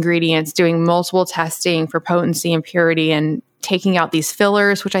the best ingredients, doing multiple testing for potency and purity, and taking out these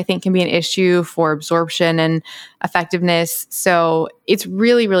fillers, which I think can be an issue for absorption and effectiveness. So it's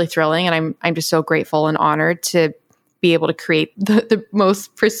really, really thrilling. And I'm just so grateful and honored to be able to create the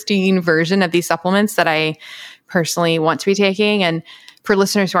most pristine version of these supplements that I personally want to be taking. And for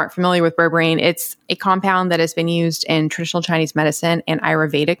listeners who aren't familiar with berberine, it's a compound that has been used in traditional Chinese medicine and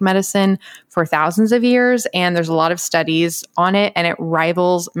Ayurvedic medicine for thousands of years. And there's a lot of studies on it, and it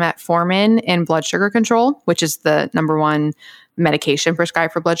rivals metformin in blood sugar control, which is the number one medication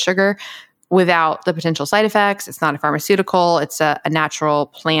prescribed for blood sugar, without the potential side effects. It's not a pharmaceutical. It's a natural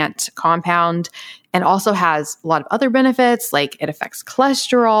plant compound, and also has a lot of other benefits, like it affects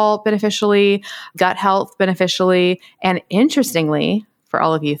cholesterol beneficially, gut health beneficially, and interestingly, for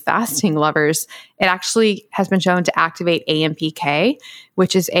all of you fasting lovers, it actually has been shown to activate AMPK,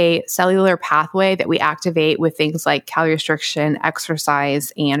 which is a cellular pathway that we activate with things like calorie restriction,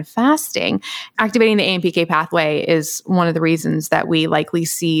 exercise, and fasting. Activating the AMPK pathway is one of the reasons that we likely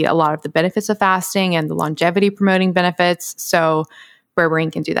see a lot of the benefits of fasting and the longevity promoting benefits. So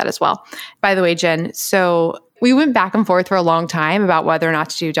berberine can do that as well. By the way, Jen, so we went back and forth for a long time about whether or not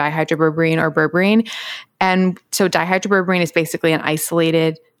to do dihydroberberine or berberine. And so dihydroberberine is basically an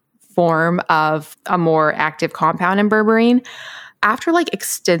isolated form of a more active compound in berberine. After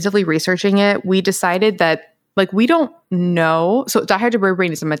extensively researching it, we decided that we don't know. So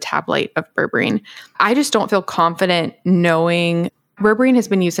dihydroberberine is a metabolite of berberine. I just don't feel confident knowing. Berberine has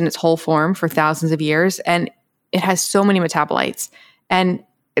been used in its whole form for thousands of years, and it has so many metabolites. And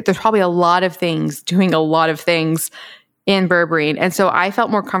there's probably a lot of things doing a lot of things in berberine. And so I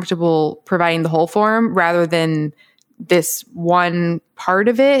felt more comfortable providing the whole form rather than this one part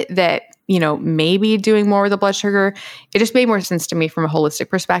of it that, maybe doing more with the blood sugar. It just made more sense to me from a holistic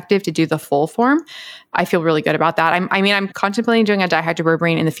perspective to do the full form. I feel really good about that. I'm contemplating doing a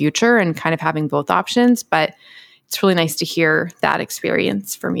dihydroberberine in the future and kind of having both options, but it's really nice to hear that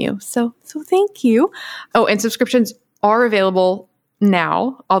experience from you. So thank you. Oh, and subscriptions are available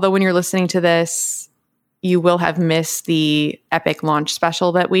now, although when you're listening to this, you will have missed the epic launch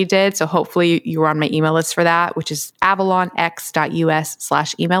special that we did. So hopefully you were on my email list for that, which is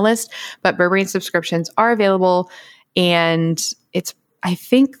avalonx.us/email list. But berberine subscriptions are available, and I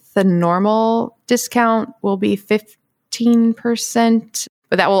think the normal discount will be 15%,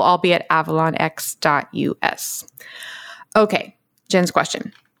 but that will all be at avalonx.us. Okay, Jen's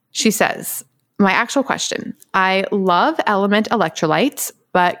question. She says, my actual question, I love Element electrolytes,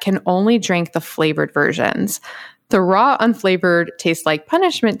 but can only drink the flavored versions. The raw unflavored tastes like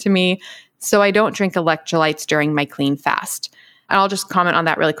punishment to me, so I don't drink electrolytes during my clean fast. And I'll just comment on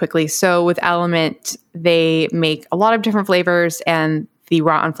that really quickly. So with Element, they make a lot of different flavors, and the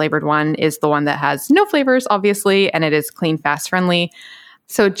raw unflavored one is the one that has no flavors, obviously, and it is clean fast friendly.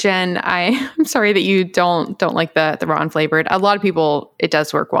 So Jen, I'm sorry that you don't like the raw unflavored. A lot of people, it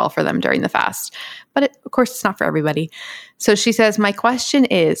does work well for them during the fast, but of course it's not for everybody. So she says, my question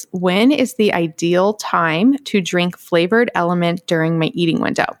is, when is the ideal time to drink flavored Element during my eating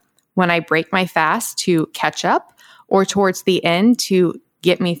window? When I break my fast to catch up, or towards the end to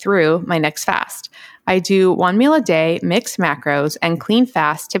get me through my next fast? I do 1 meal a day, mixed macros, and clean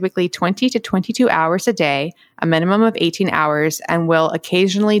fast, typically 20 to 22 hours a day, a minimum of 18 hours, and will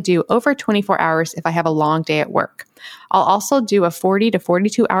occasionally do over 24 hours if I have a long day at work. I'll also do a 40 to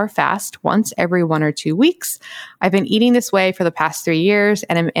 42 hour fast once every 1 or 2 weeks. I've been eating this way for the past 3 years,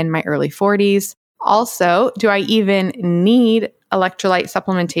 and I'm in my early 40s. Also, do I even need electrolyte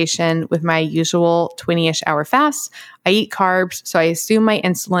supplementation with my usual 20-ish hour fast? I eat carbs, so I assume my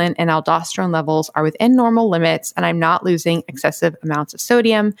insulin and aldosterone levels are within normal limits and I'm not losing excessive amounts of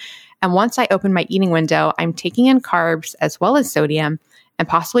sodium. And once I open my eating window, I'm taking in carbs as well as sodium and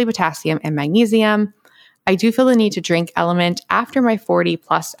possibly potassium and magnesium. I do feel the need to drink Element after my 40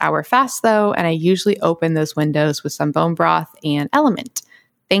 plus hour fast though, and I usually open those windows with some bone broth and Element.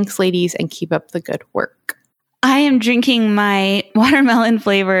 Thanks, ladies, and keep up the good work. I am drinking my watermelon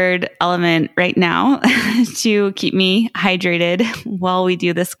flavored Element right now to keep me hydrated while we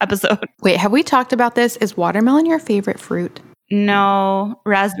do this episode. Wait, have we talked about this? Is watermelon your favorite fruit? No,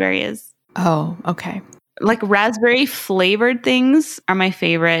 raspberry is. Oh, okay. Like raspberry flavored things are my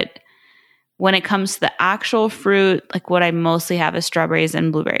favorite. When it comes to the actual fruit, like what I mostly have is strawberries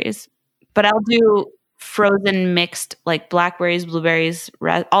and blueberries. But I'll do frozen mixed, like blackberries, blueberries,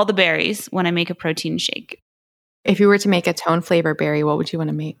 all the berries when I make a protein shake. If you were to make a tone flavor berry, what would you want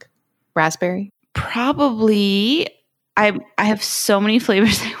to make? Raspberry? Probably. I have so many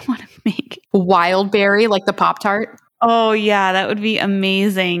flavors I want to make. Wild berry, like the Pop-Tart? Oh yeah, that would be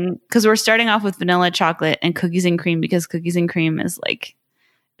amazing. Because we're starting off with vanilla chocolate and cookies and cream because cookies and cream is like,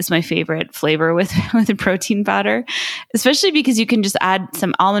 it's my favorite flavor with a protein powder, especially because you can just add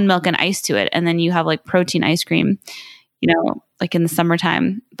some almond milk and ice to it. And then you have like protein ice cream, you know, like in the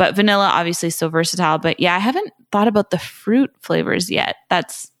summertime. But vanilla obviously is so versatile. But yeah, I haven't thought about the fruit flavors yet.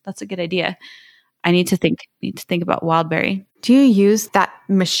 That's a good idea. I need to think about wild berry. Do you use that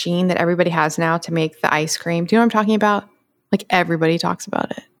machine that everybody has now to make the ice cream? Do you know what I'm talking about? Like everybody talks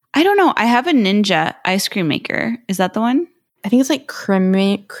about it. I don't know. I have a Ninja ice cream maker. Is that the one? I think it's like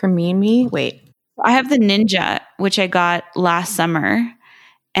Cremimi. Wait. I have the Ninja, which I got last summer,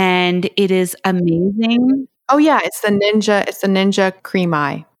 and it is amazing. Oh yeah, it's the Ninja. It's the Ninja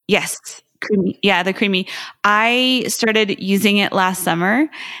Creami. Yes, creamy. Yeah, the creamy. I started using it last summer,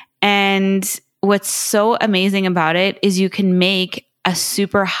 and what's so amazing about it is you can make a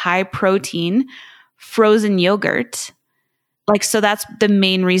super high protein frozen yogurt. Like, so that's the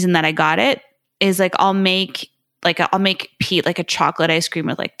main reason that I got it is like I'll make Pete like a chocolate ice cream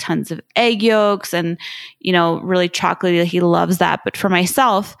with like tons of egg yolks and, you know, really chocolatey. He loves that. But for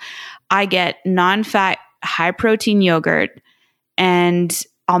myself, I get non-fat, high protein yogurt and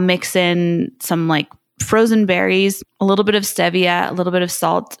I'll mix in some like frozen berries, a little bit of stevia, a little bit of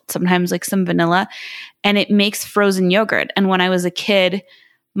salt, sometimes like some vanilla, and it makes frozen yogurt. And when I was a kid,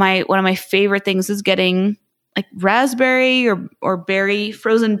 one of my favorite things was getting like raspberry or berry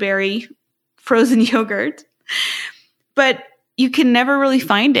frozen yogurt. But you can never really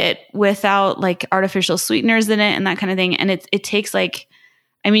find it without like artificial sweeteners in it and that kind of thing. And it takes like,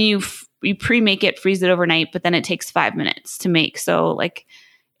 I mean, you pre-make it, freeze it overnight, but then it takes 5 minutes to make. So like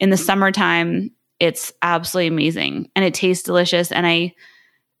in the summertime, it's absolutely amazing and it tastes delicious. And I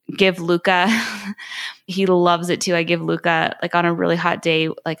give Luca, he loves it too. I give Luca like on a really hot day,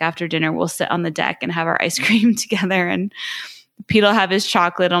 like after dinner, we'll sit on the deck and have our ice cream together and Pete will have his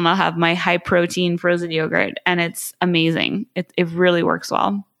chocolate and I'll have my high protein frozen yogurt and it's amazing. It really works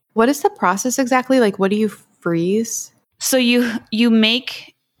well. What is the process exactly? Like, what do you freeze? So you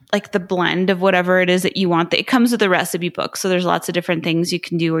make like the blend of whatever it is that you want. It comes with a recipe book. So there's lots of different things you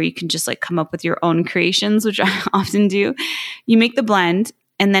can do where you can just like come up with your own creations, which I often do. You make the blend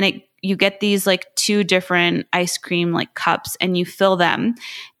and then you get these like 2 different ice cream like cups and you fill them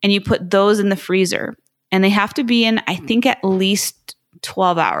and you put those in the freezer. And they have to be in, I think, at least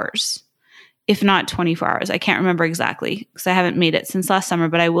 12 hours, if not 24 hours. I can't remember exactly because I haven't made it since last summer,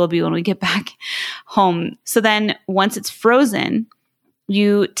 but I will be when we get back home. So then once it's frozen,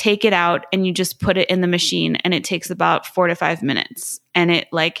 you take it out and you just put it in the machine and it takes about 4 to 5 minutes. And it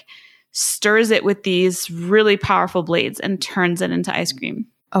like stirs it with these really powerful blades and turns it into ice cream.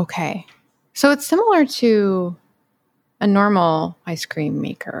 Okay. So it's similar to a normal ice cream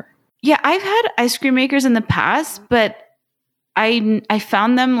maker. Yeah, I've had ice cream makers in the past, but I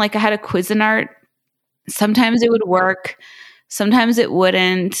found them like I had a Cuisinart. Sometimes it would work. Sometimes it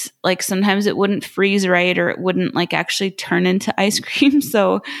wouldn't. Like sometimes it wouldn't freeze right or it wouldn't like actually turn into ice cream.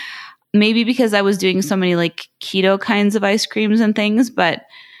 So maybe because I was doing so many like keto kinds of ice creams and things, but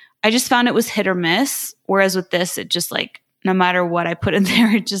I just found it was hit or miss. Whereas with this, it just like no matter what I put in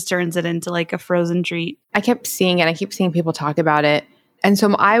there, it just turns it into like a frozen treat. I kept seeing it. I keep seeing people talk about it. And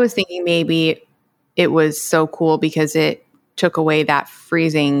so I was thinking maybe it was so cool because it took away that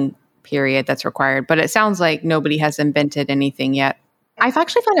freezing period that's required. But it sounds like nobody has invented anything yet. I've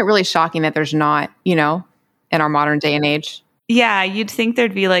actually found it really shocking that there's not, you know, in our modern day and age. Yeah, you'd think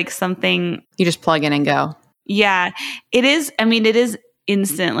there'd be like something. You just plug in and go. Yeah, it is. I mean, it is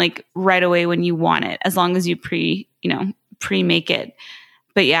instant, like right away when you want it, as long as you pre-make it.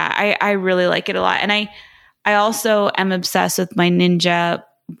 But yeah, I really like it a lot. And I also am obsessed with my Ninja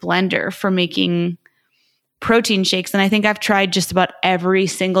blender for making protein shakes. And I think I've tried just about every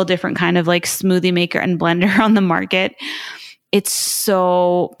single different kind of like smoothie maker and blender on the market. It's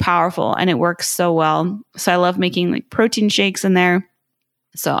so powerful and it works so well. So I love making like protein shakes in there.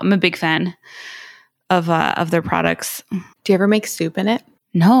 So I'm a big fan of their products. Do you ever make soup in it?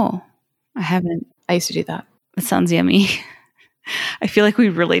 No, I haven't. I used to do that. It sounds yummy. I feel like we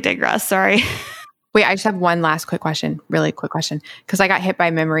really digress. Sorry. Wait, I just have one last quick question, really quick question. Because I got hit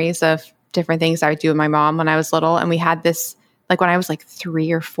by memories of different things I would do with my mom when I was little. And we had this, like when I was like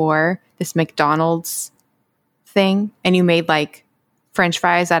 3 or 4, this McDonald's thing. And you made like French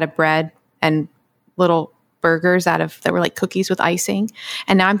fries out of bread and little burgers that were like cookies with icing.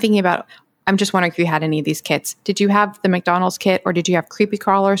 And now I'm thinking about, I'm just wondering if you had any of these kits. Did you have the McDonald's kit, or did you have creepy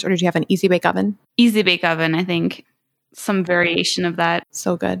crawlers, or did you have an easy bake oven? Easy bake oven, I think. Some variation of that.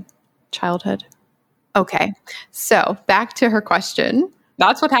 So good. Childhood. Okay. So back to her question.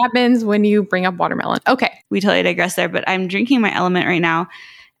 That's what happens when you bring up watermelon. Okay. We totally digress there, but I'm drinking my Element right now.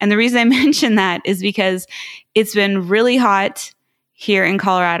 And the reason I mention that is because it's been really hot here in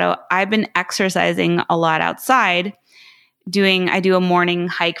Colorado. I've been exercising a lot outside. I do a morning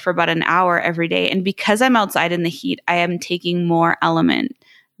hike for about an hour every day. And because I'm outside in the heat, I am taking more Element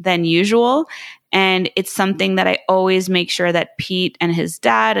than usual. And it's something that I always make sure that Pete and his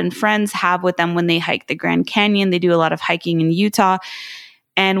dad and friends have with them when they hike the Grand Canyon. They do a lot of hiking in Utah.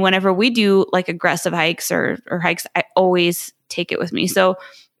 And whenever we do like aggressive hikes or hikes, I always take it with me. So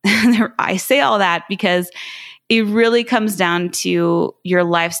I say all that because it really comes down to your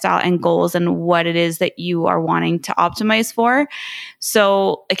lifestyle and goals and what it is that you are wanting to optimize for.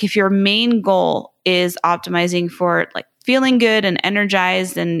 So like if your main goal is optimizing for like feeling good and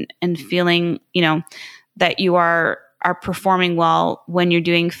energized and feeling, that you are performing well when you're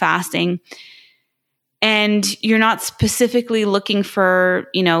doing fasting, and you're not specifically looking for,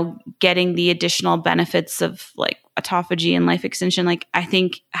 getting the additional benefits of like autophagy and life extension, like I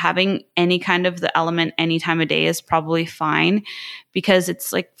think having any kind of the Element any time of day is probably fine because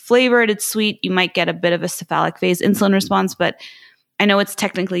it's like flavored, it's sweet. You might get a bit of a cephalic phase insulin response, but I know it's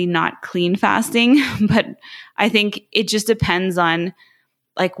technically not clean fasting, but I think it just depends on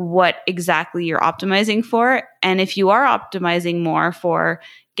like what exactly you're optimizing for. And if you are optimizing more for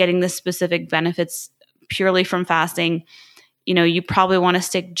getting the specific benefits purely from fasting, you probably want to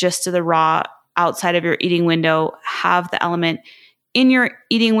stick just to the raw outside of your eating window, have the Element in your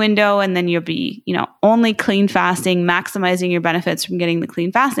eating window, and then you'll be, only clean fasting, maximizing your benefits from getting the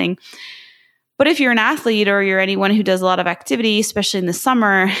clean fasting. But if you're an athlete or you're anyone who does a lot of activity, especially in the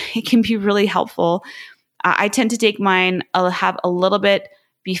summer, it can be really helpful. I tend to take mine, I'll have a little bit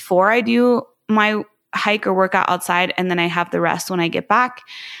before I do my hike or workout outside, and then I have the rest when I get back.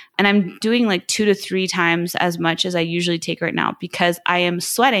 And I'm doing like 2 to 3 times as much as I usually take right now because I am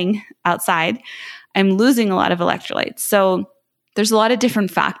sweating outside. I'm losing a lot of electrolytes. So there's a lot of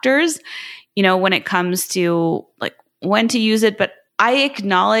different factors, when it comes to like when to use it. But I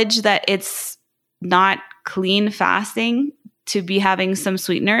acknowledge that it's not clean fasting to be having some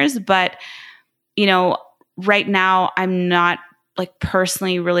sweeteners. But, right now I'm not like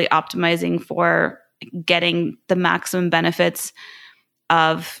personally really optimizing for getting the maximum benefits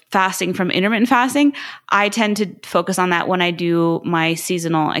of fasting from intermittent fasting. I tend to focus on that when I do my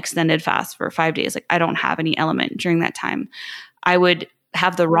seasonal extended fast for 5 days. Like I don't have any Element during that time. I would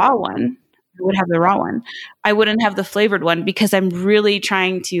have the raw one. I wouldn't have the flavored one because I'm really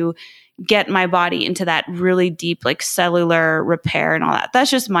trying to get my body into that really deep, like cellular repair and all that.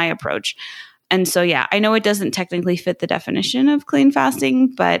 That's just my approach. And so, yeah, I know it doesn't technically fit the definition of clean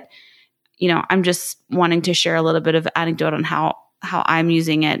fasting, but, I'm just wanting to share a little bit of anecdote on how I'm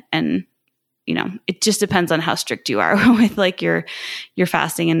using it. And, it just depends on how strict you are with like your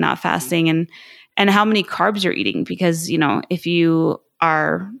fasting and not fasting and how many carbs you're eating. Because, if you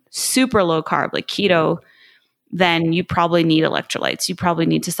are super low carb, like keto, then you probably need electrolytes. You probably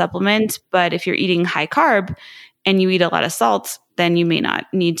need to supplement. But if you're eating high carb and you eat a lot of salt, then you may not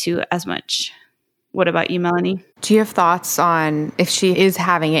need to as much. What about you, Melanie? Do you have thoughts on if she is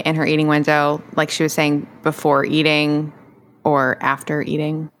having it in her eating window, like she was saying, before eating or after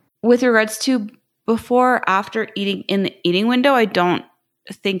eating? With regards to before, after eating in the eating window, I don't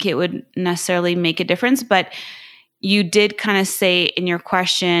think it would necessarily make a difference. But you did kind of say in your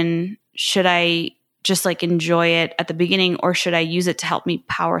question, should I just like enjoy it at the beginning or should I use it to help me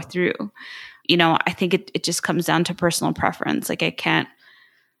power through? I think it just comes down to personal preference. Like I can't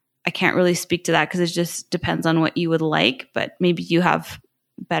I can't really speak to that because it just depends on what you would like, but maybe you have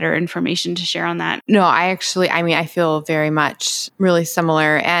better information to share on that. No, I feel very much really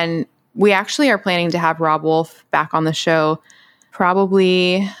similar. And we actually are planning to have Rob Wolf back on the show.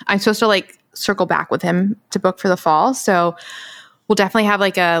 Probably, I'm supposed to circle back with him to book for the fall. So we'll definitely have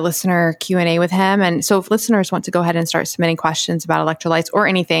a listener Q&A with him. And so if listeners want to go ahead and start submitting questions about electrolytes or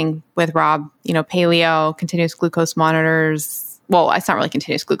anything with Rob, paleo, continuous glucose monitors. Well, it's not really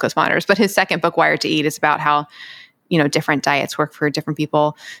continuous glucose monitors, but his second book, Wired to Eat, is about how, different diets work for different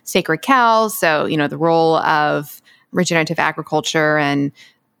people. Sacred cows. So, the role of regenerative agriculture and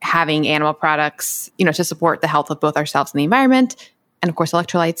having animal products, to support the health of both ourselves and the environment. And of course,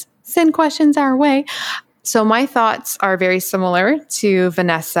 electrolytes. Send questions our way. So my thoughts are very similar to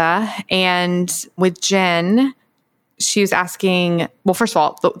Vanessa. And with Jen, she was asking, well, first of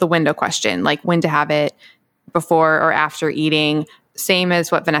all, the window question, when to have it, before or after eating. Same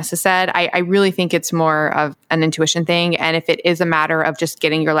as what Vanessa said. I really think it's more of an intuition thing. And if it is a matter of just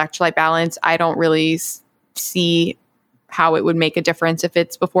getting your electrolyte balance, I don't really see how it would make a difference if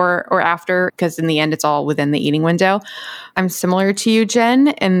it's before or after, because in the end, it's all within the eating window. I'm similar to you, Jen,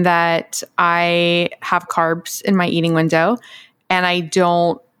 in that I have carbs in my eating window and I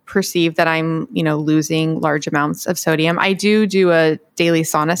don't perceive that I'm, losing large amounts of sodium. I do a daily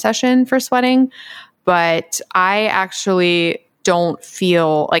sauna session for sweating, but I actually don't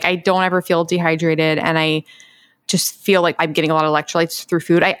feel I don't ever feel dehydrated, and I just feel like I'm getting a lot of electrolytes through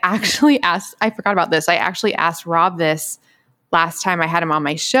food. I forgot about this. I actually asked Rob this last time I had him on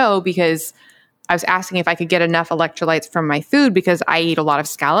my show because I was asking if I could get enough electrolytes from my food because I eat a lot of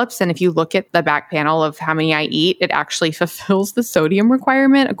scallops. And if you look at the back panel of how many I eat, it actually fulfills the sodium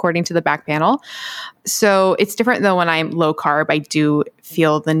requirement according to the back panel. So it's different though when I'm low carb. I do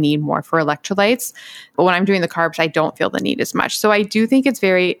feel the need more for electrolytes. But when I'm doing the carbs, I don't feel the need as much. So I do think it's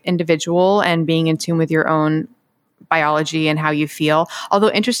very individual and being in tune with your own biology and how you feel.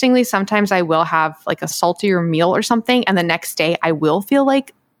 Although interestingly, sometimes I will have a saltier meal or something, and the next day I will feel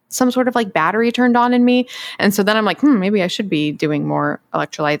some sort of battery turned on in me. And so then I'm maybe I should be doing more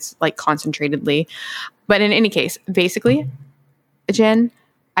electrolytes concentratedly. But in any case, basically, Jen,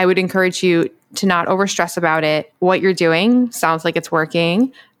 I would encourage you to not overstress about it. What you're doing sounds like it's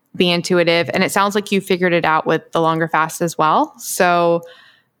working. Be intuitive. And it sounds like you figured it out with the longer fast as well. So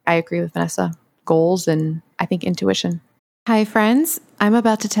I agree with Vanessa. Goals and I think intuition. Hi friends, I'm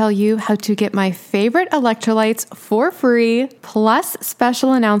about to tell you how to get my favorite electrolytes for free, plus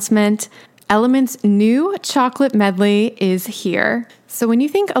special announcement, Element's new chocolate medley is here. So when you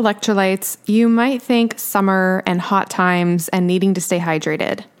think electrolytes, you might think summer and hot times and needing to stay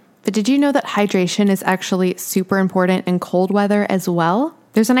hydrated. But did you know that hydration is actually super important in cold weather as well?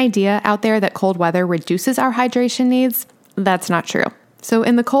 There's an idea out there that cold weather reduces our hydration needs. That's not true. So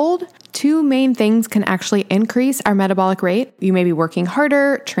in the cold, two main things can actually increase our metabolic rate. You may be working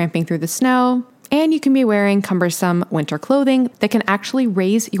harder, tramping through the snow, and you can be wearing cumbersome winter clothing that can actually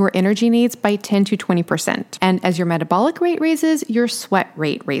raise your energy needs by 10 to 20%. And as your metabolic rate raises, your sweat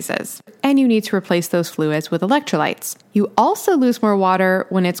rate raises. And you need to replace those fluids with electrolytes. You also lose more water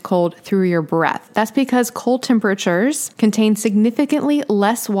when it's cold through your breath. That's because cold temperatures contain significantly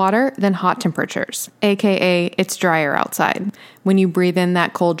less water than hot temperatures, aka it's drier outside. When you breathe in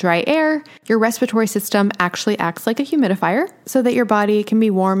that cold, dry air, your respiratory system actually acts like a humidifier so that your body can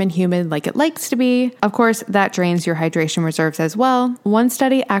be warm and humid like it likes to be. Of course, that drains your hydration reserves as well. One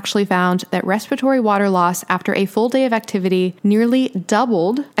study actually found that respiratory water loss after a full day of activity nearly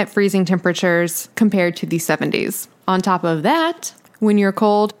doubled at freezing temperatures compared to the 70s. On top of that, when you're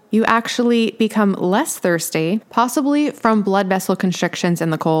cold, you actually become less thirsty, possibly from blood vessel constrictions in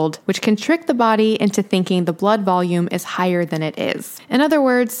the cold, which can trick the body into thinking the blood volume is higher than it is. In other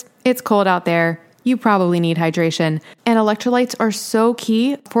words, it's cold out there. You probably need hydration. And electrolytes are so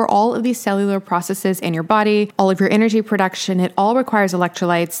key for all of these cellular processes in your body, all of your energy production. It all requires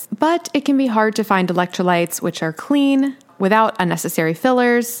electrolytes, but it can be hard to find electrolytes which are clean, without unnecessary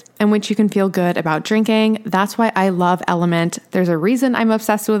fillers, and which you can feel good about drinking. That's why I love Element. There's a reason I'm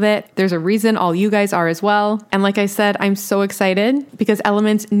obsessed with it. There's a reason all you guys are as well. And like I said, I'm so excited because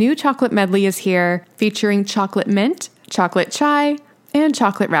Element's new chocolate medley is here, featuring chocolate mint, chocolate chai, and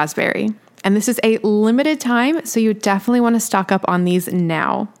chocolate raspberry. And this is a limited time, so you definitely want to stock up on these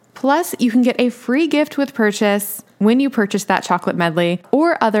now. Plus, you can get a free gift with purchase when you purchase that chocolate medley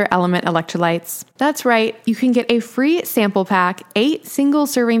or other Element electrolytes. That's right, you can get a free sample pack, 8 single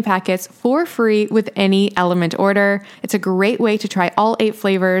serving packets for free with any Element order. It's a great way to try all 8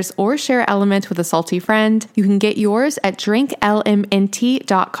 flavors or share Element with a salty friend. You can get yours at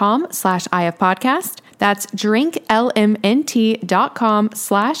drinklmnt.com/ifpodcast. That's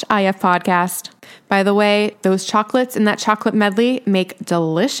drinklmnt.com/ifpodcast. By the way, those chocolates in that chocolate medley make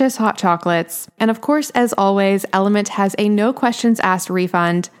delicious hot chocolates. And of course, as always, Element has a no questions asked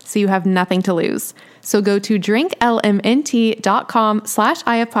refund, so you have nothing to lose. So go to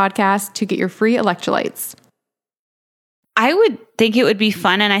drinklmnt.com/ifpodcast to get your free electrolytes. I would think it would be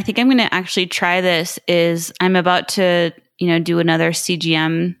fun, and I think I'm going to actually try this, is I'm about to, do another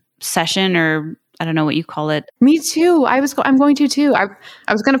CGM session, or I don't know what you call it. Me too. I'm going to too. I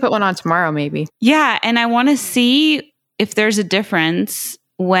was going to put one on tomorrow, maybe. Yeah. And I want to see if there's a difference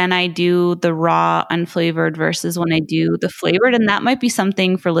when I do the raw unflavored versus when I do the flavored. And that might be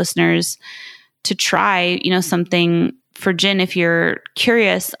something for listeners to try, something for gin, if you're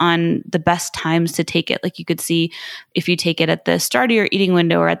curious on the best times to take it. Like you could see if you take it at the start of your eating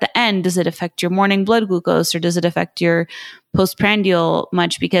window or at the end, does it affect your morning blood glucose or does it affect your postprandial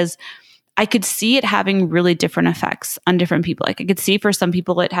much? Because I could see it having really different effects on different people. Like I could see for some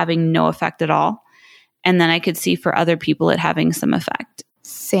people it having no effect at all. And then I could see for other people it having some effect.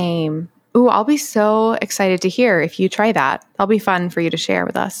 Same. Ooh, I'll be so excited to hear if you try that. That'll be fun for you to share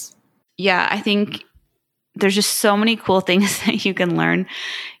with us. Yeah, I think there's just so many cool things that you can learn,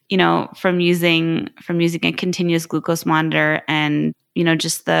 from using a continuous glucose monitor, and,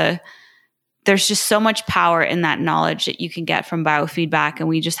 there's just so much power in that knowledge that you can get from biofeedback. And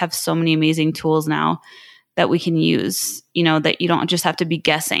we just have so many amazing tools now that we can use, that you don't just have to be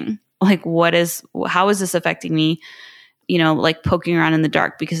guessing, like, how is this affecting me? Like poking around in the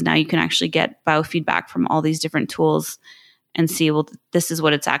dark, because now you can actually get biofeedback from all these different tools and see, well, this is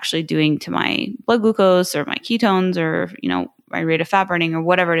what it's actually doing to my blood glucose or my ketones or, my rate of fat burning or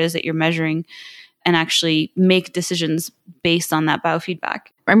whatever it is that you're measuring, and actually make decisions based on that biofeedback.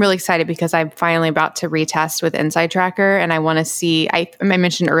 I'm really excited because I'm finally about to retest with Insight Tracker, and I want to see, I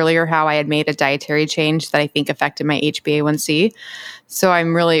mentioned earlier how I had made a dietary change that I think affected my HbA1c. So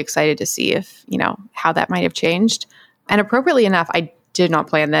I'm really excited to see if, how that might have changed. And appropriately enough, I did not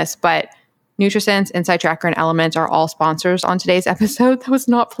plan this, but NutriSense, Insight Tracker, and Element are all sponsors on today's episode. That was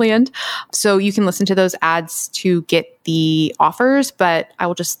not planned. So you can listen to those ads to get the offers, but I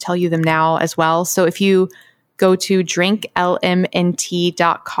will just tell you them now as well. So if you go to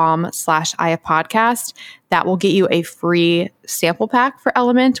drinklmnt.com/ifpodcast, that will get you a free sample pack for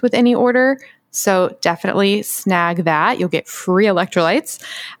Element with any order. So definitely snag that. You'll get free electrolytes.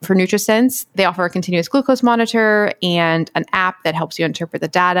 For NutriSense, they offer a continuous glucose monitor and an app that helps you interpret the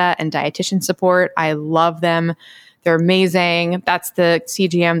data and dietitian support. I love them. They're amazing. That's the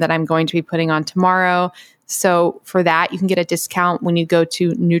CGM that I'm going to be putting on tomorrow. So for that, you can get a discount when you go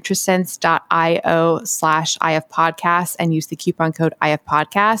to nutrisense.io/ifpodcast and use the coupon code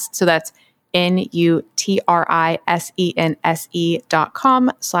ifpodcast. So that's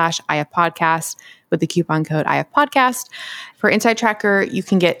nutrisense.com/ifpodcast with the coupon code ifpodcast. For Insight Tracker, you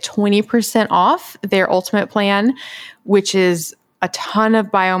can get 20% off their ultimate plan, which is a ton of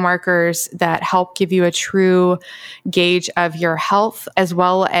biomarkers that help give you a true gauge of your health, as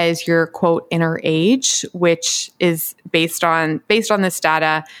well as your quote inner age, which is based on this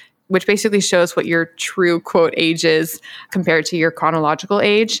data, which basically shows what your true quote age is compared to your chronological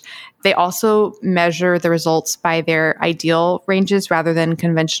age. They also measure the results by their ideal ranges rather than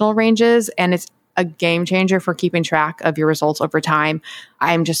conventional ranges. And it's a game changer for keeping track of your results over time.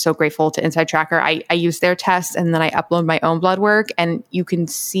 I'm just so grateful to Insight Tracker. I use their tests and then I upload my own blood work, and you can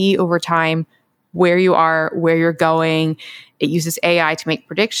see over time where you are, where you're going. It uses AI to make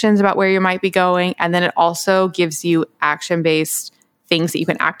predictions about where you might be going. And then it also gives you action-based things that you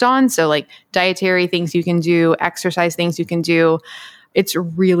can act on. So like dietary things you can do, exercise things you can do. It's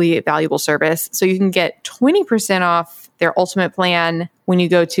really a valuable service. So you can get 20% off their ultimate plan when you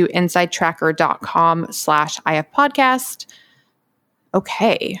go to insighttracker.com/ifpodcast.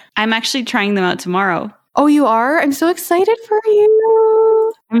 Okay. I'm actually trying them out tomorrow. Oh, you are? I'm so excited for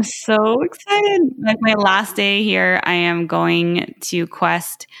you. I'm so excited. Like my last day here, I am going to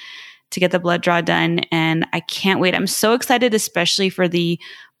Quest to get the blood draw done, and I can't wait. I'm so excited, especially for the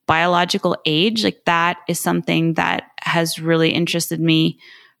biological age. Like that is something that has really interested me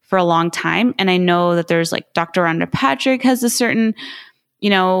for a long time. And I know that there's like Dr. Rhonda Patrick has a certain,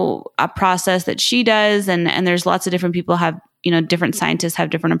 a process that she does. And there's lots of different people have, different scientists have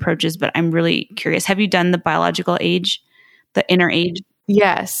different approaches, but I'm really curious. Have you done the biological age, the inner age?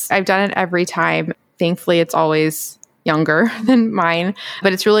 Yes, I've done it every time. Thankfully, it's always younger than mine,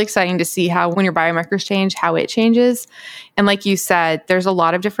 but it's really exciting to see how when your biomarkers change, how it changes. And like you said, there's a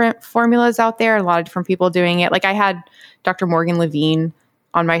lot of different formulas out there, a lot of different people doing it. Like I had Dr. Morgan Levine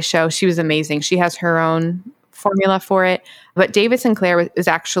on my show. She was amazing. She has her own formula for it. But David Sinclair is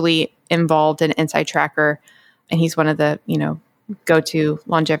actually involved in Inside Tracker, and he's one of the, go-to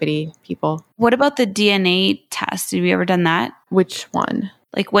longevity people. What about the DNA test? Have you ever done that? Which one?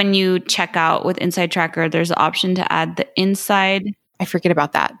 Like when you check out with Inside Tracker, there's an option to add the inside. I forget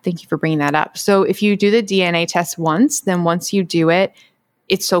about that. Thank you for bringing that up. So if you do the DNA test once, then once you do it,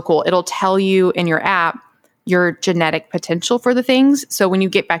 it's so cool. It'll tell you in your app your genetic potential for the things. So when you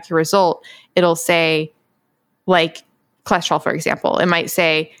get back your result, it'll say, like cholesterol, for example, it might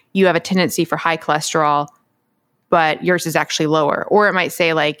say you have a tendency for high cholesterol, but yours is actually lower. Or it might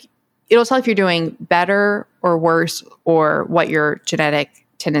say like, it'll tell if you're doing better or worse or what your genetic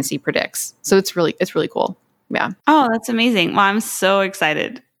tendency predicts. So it's really cool. Yeah. Oh, that's amazing. Well, I'm so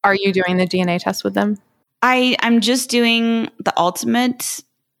excited. Are you doing the DNA test with them? I'm just doing the ultimate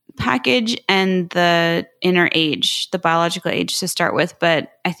package and the inner age, the biological age to start with,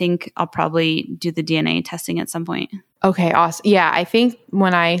 but I think I'll probably do the DNA testing at some point. Okay, awesome. Yeah, I think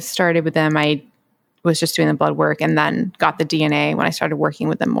when I started with them, I was just doing the blood work and then got the DNA when I started working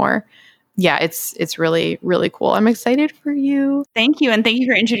with them more. Yeah, it's really, really cool. I'm excited for you. Thank you. And thank you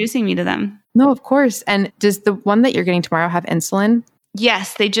for introducing me to them. No, of course. And does the one that you're getting tomorrow have insulin?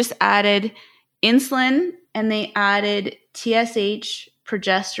 Yes, they just added insulin and they added TSH,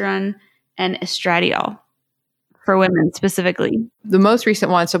 progesterone, and estradiol for women specifically. The most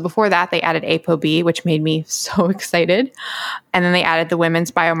recent one. So before that, they added ApoB, which made me so excited. And then they added the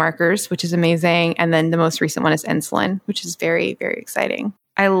women's biomarkers, which is amazing. And then the most recent one is insulin, which is very, very exciting.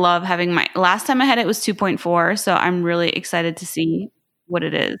 I love having last time I had it was 2.4. So I'm really excited to see what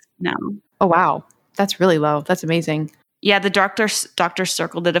it is now. Oh, wow. That's really low. That's amazing. Yeah, the doctor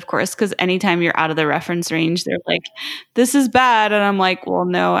circled it, of course, because anytime you're out of the reference range, they're like, this is bad. And I'm like, well,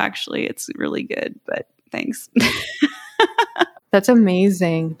 no, actually, it's really good. But thanks. That's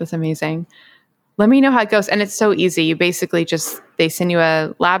amazing. That's amazing. Let me know how it goes. And it's so easy. You basically they send you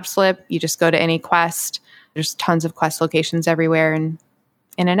a lab slip. You just go to any Quest. There's tons of Quest locations everywhere and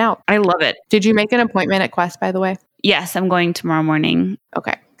in and out. I love it. Did you make an appointment at Quest, by the way? Yes, I'm going tomorrow morning.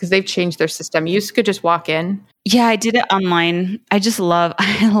 Okay. Because they've changed their system. You could just walk in. Yeah, I did it online. I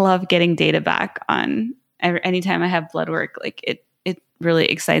love getting data back on anytime I have blood work. Like it really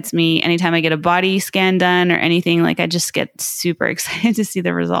excites me. Anytime I get a body scan done or anything, like I just get super excited to see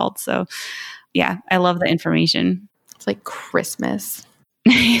the results. So yeah, I love the information. It's like Christmas.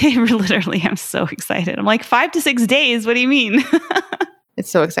 Literally, I'm so excited. I'm like 5 to 6 days. What do you mean? It's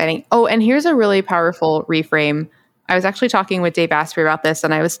so exciting. Oh, and here's a really powerful reframe. I was actually talking with Dave Asprey about this,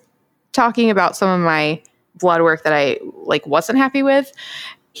 and I was talking about some of my blood work that I wasn't happy with.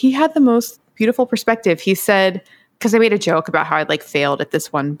 He had the most beautiful perspective. He said, because I made a joke about how I'd failed at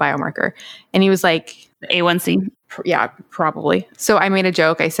this one biomarker, and he was like, A1C. Yeah, probably. So I made a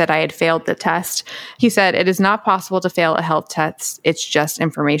joke. I said I had failed the test. He said, it is not possible to fail a health test. It's just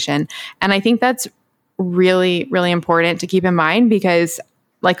information. And I think that's really, really important to keep in mind because,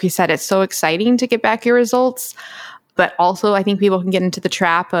 like we said, it's so exciting to get back your results. But also, I think people can get into the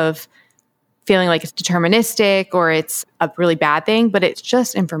trap of feeling like it's deterministic or it's a really bad thing, but it's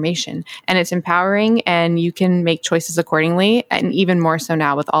just information and it's empowering and you can make choices accordingly. And even more so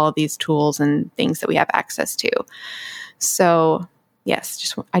now with all of these tools and things that we have access to. So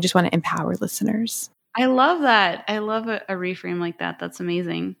yes, I just want to empower listeners. I love that. I love a reframe like that. That's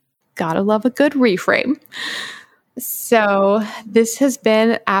amazing. Gotta love a good reframe. So this has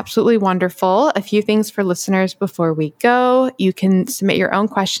been absolutely wonderful. A few things for listeners before we go. You can submit your own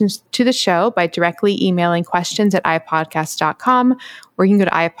questions to the show by directly emailing questions@ifpodcast.com, or you can go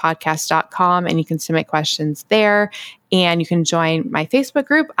to ifpodcast.com and you can submit questions there. And you can join my Facebook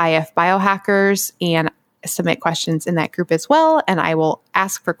group, IF Biohackers, and submit questions in that group as well. And I will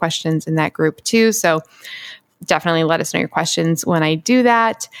ask for questions in that group too. So definitely let us know your questions when I do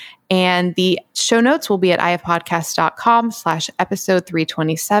that. And the show notes will be at ifpodcast.com/episode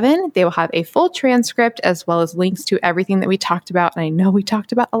 327. They will have a full transcript as well as links to everything that we talked about. And I know we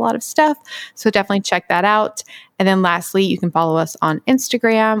talked about a lot of stuff, so definitely check that out. And then lastly, you can follow us on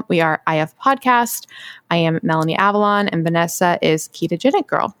Instagram. We are IF Podcast. I am Melanie Avalon and Vanessa is Ketogenic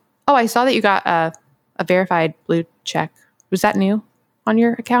Girl. Oh, I saw that you got a verified blue check. Was that new on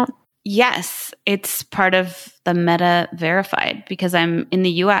your account? Yes, it's part of the Meta verified because I'm in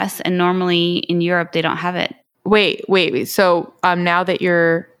the US and normally in Europe, they don't have it. Wait. So now that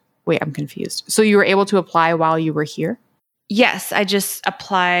I'm confused. So you were able to apply while you were here? Yes, I just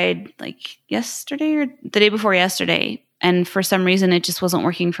applied yesterday or the day before yesterday. And for some reason, it just wasn't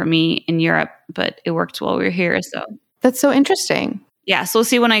working for me in Europe, but it worked while we were here. So that's so interesting. Yeah, so we'll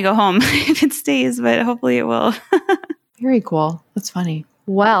see when I go home if it stays, but hopefully it will. Very cool. That's funny.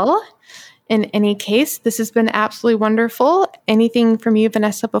 Well, In any case, this has been absolutely wonderful. Anything from you,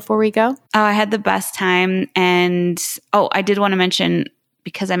 Vanessa, before we go? Oh, I had the best time. And I did want to mention,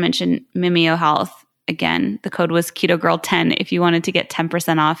 because I mentioned Mimeo Health, again, the code was KetoGirl10 if you wanted to get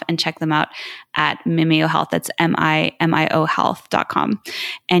 10% off, and check them out at Mimeo Health. That's MIMIO health.com.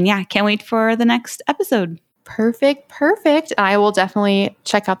 And yeah, can't wait for the next episode. Perfect. I will definitely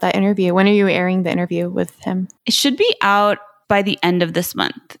check out that interview. When are you airing the interview with him? It should be out by the end of this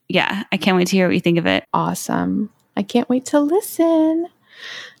month. Yeah, I can't wait to hear what you think of it. Awesome. I can't wait to listen.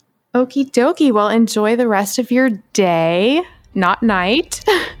 Okie dokie. Well, enjoy the rest of your day, not night.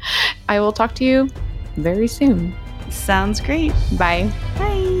 I will talk to you very soon. Sounds great. Bye.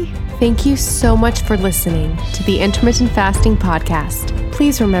 Bye. Thank you so much for listening to the Intermittent Fasting Podcast.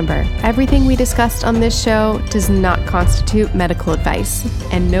 Please remember, everything we discussed on this show does not constitute medical advice,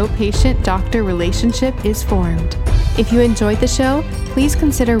 and no patient-doctor relationship is formed. If you enjoyed the show, please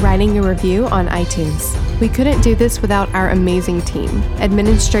consider writing a review on iTunes. We couldn't do this without our amazing team.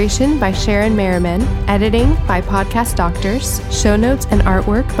 Administration by Sharon Merriman, editing by Podcast Doctors, show notes and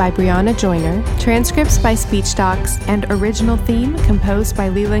artwork by Brianna Joyner, transcripts by Speech Docs, and original theme composed by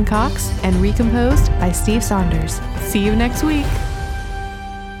Leland Cox and recomposed by Steve Saunders. See you next week.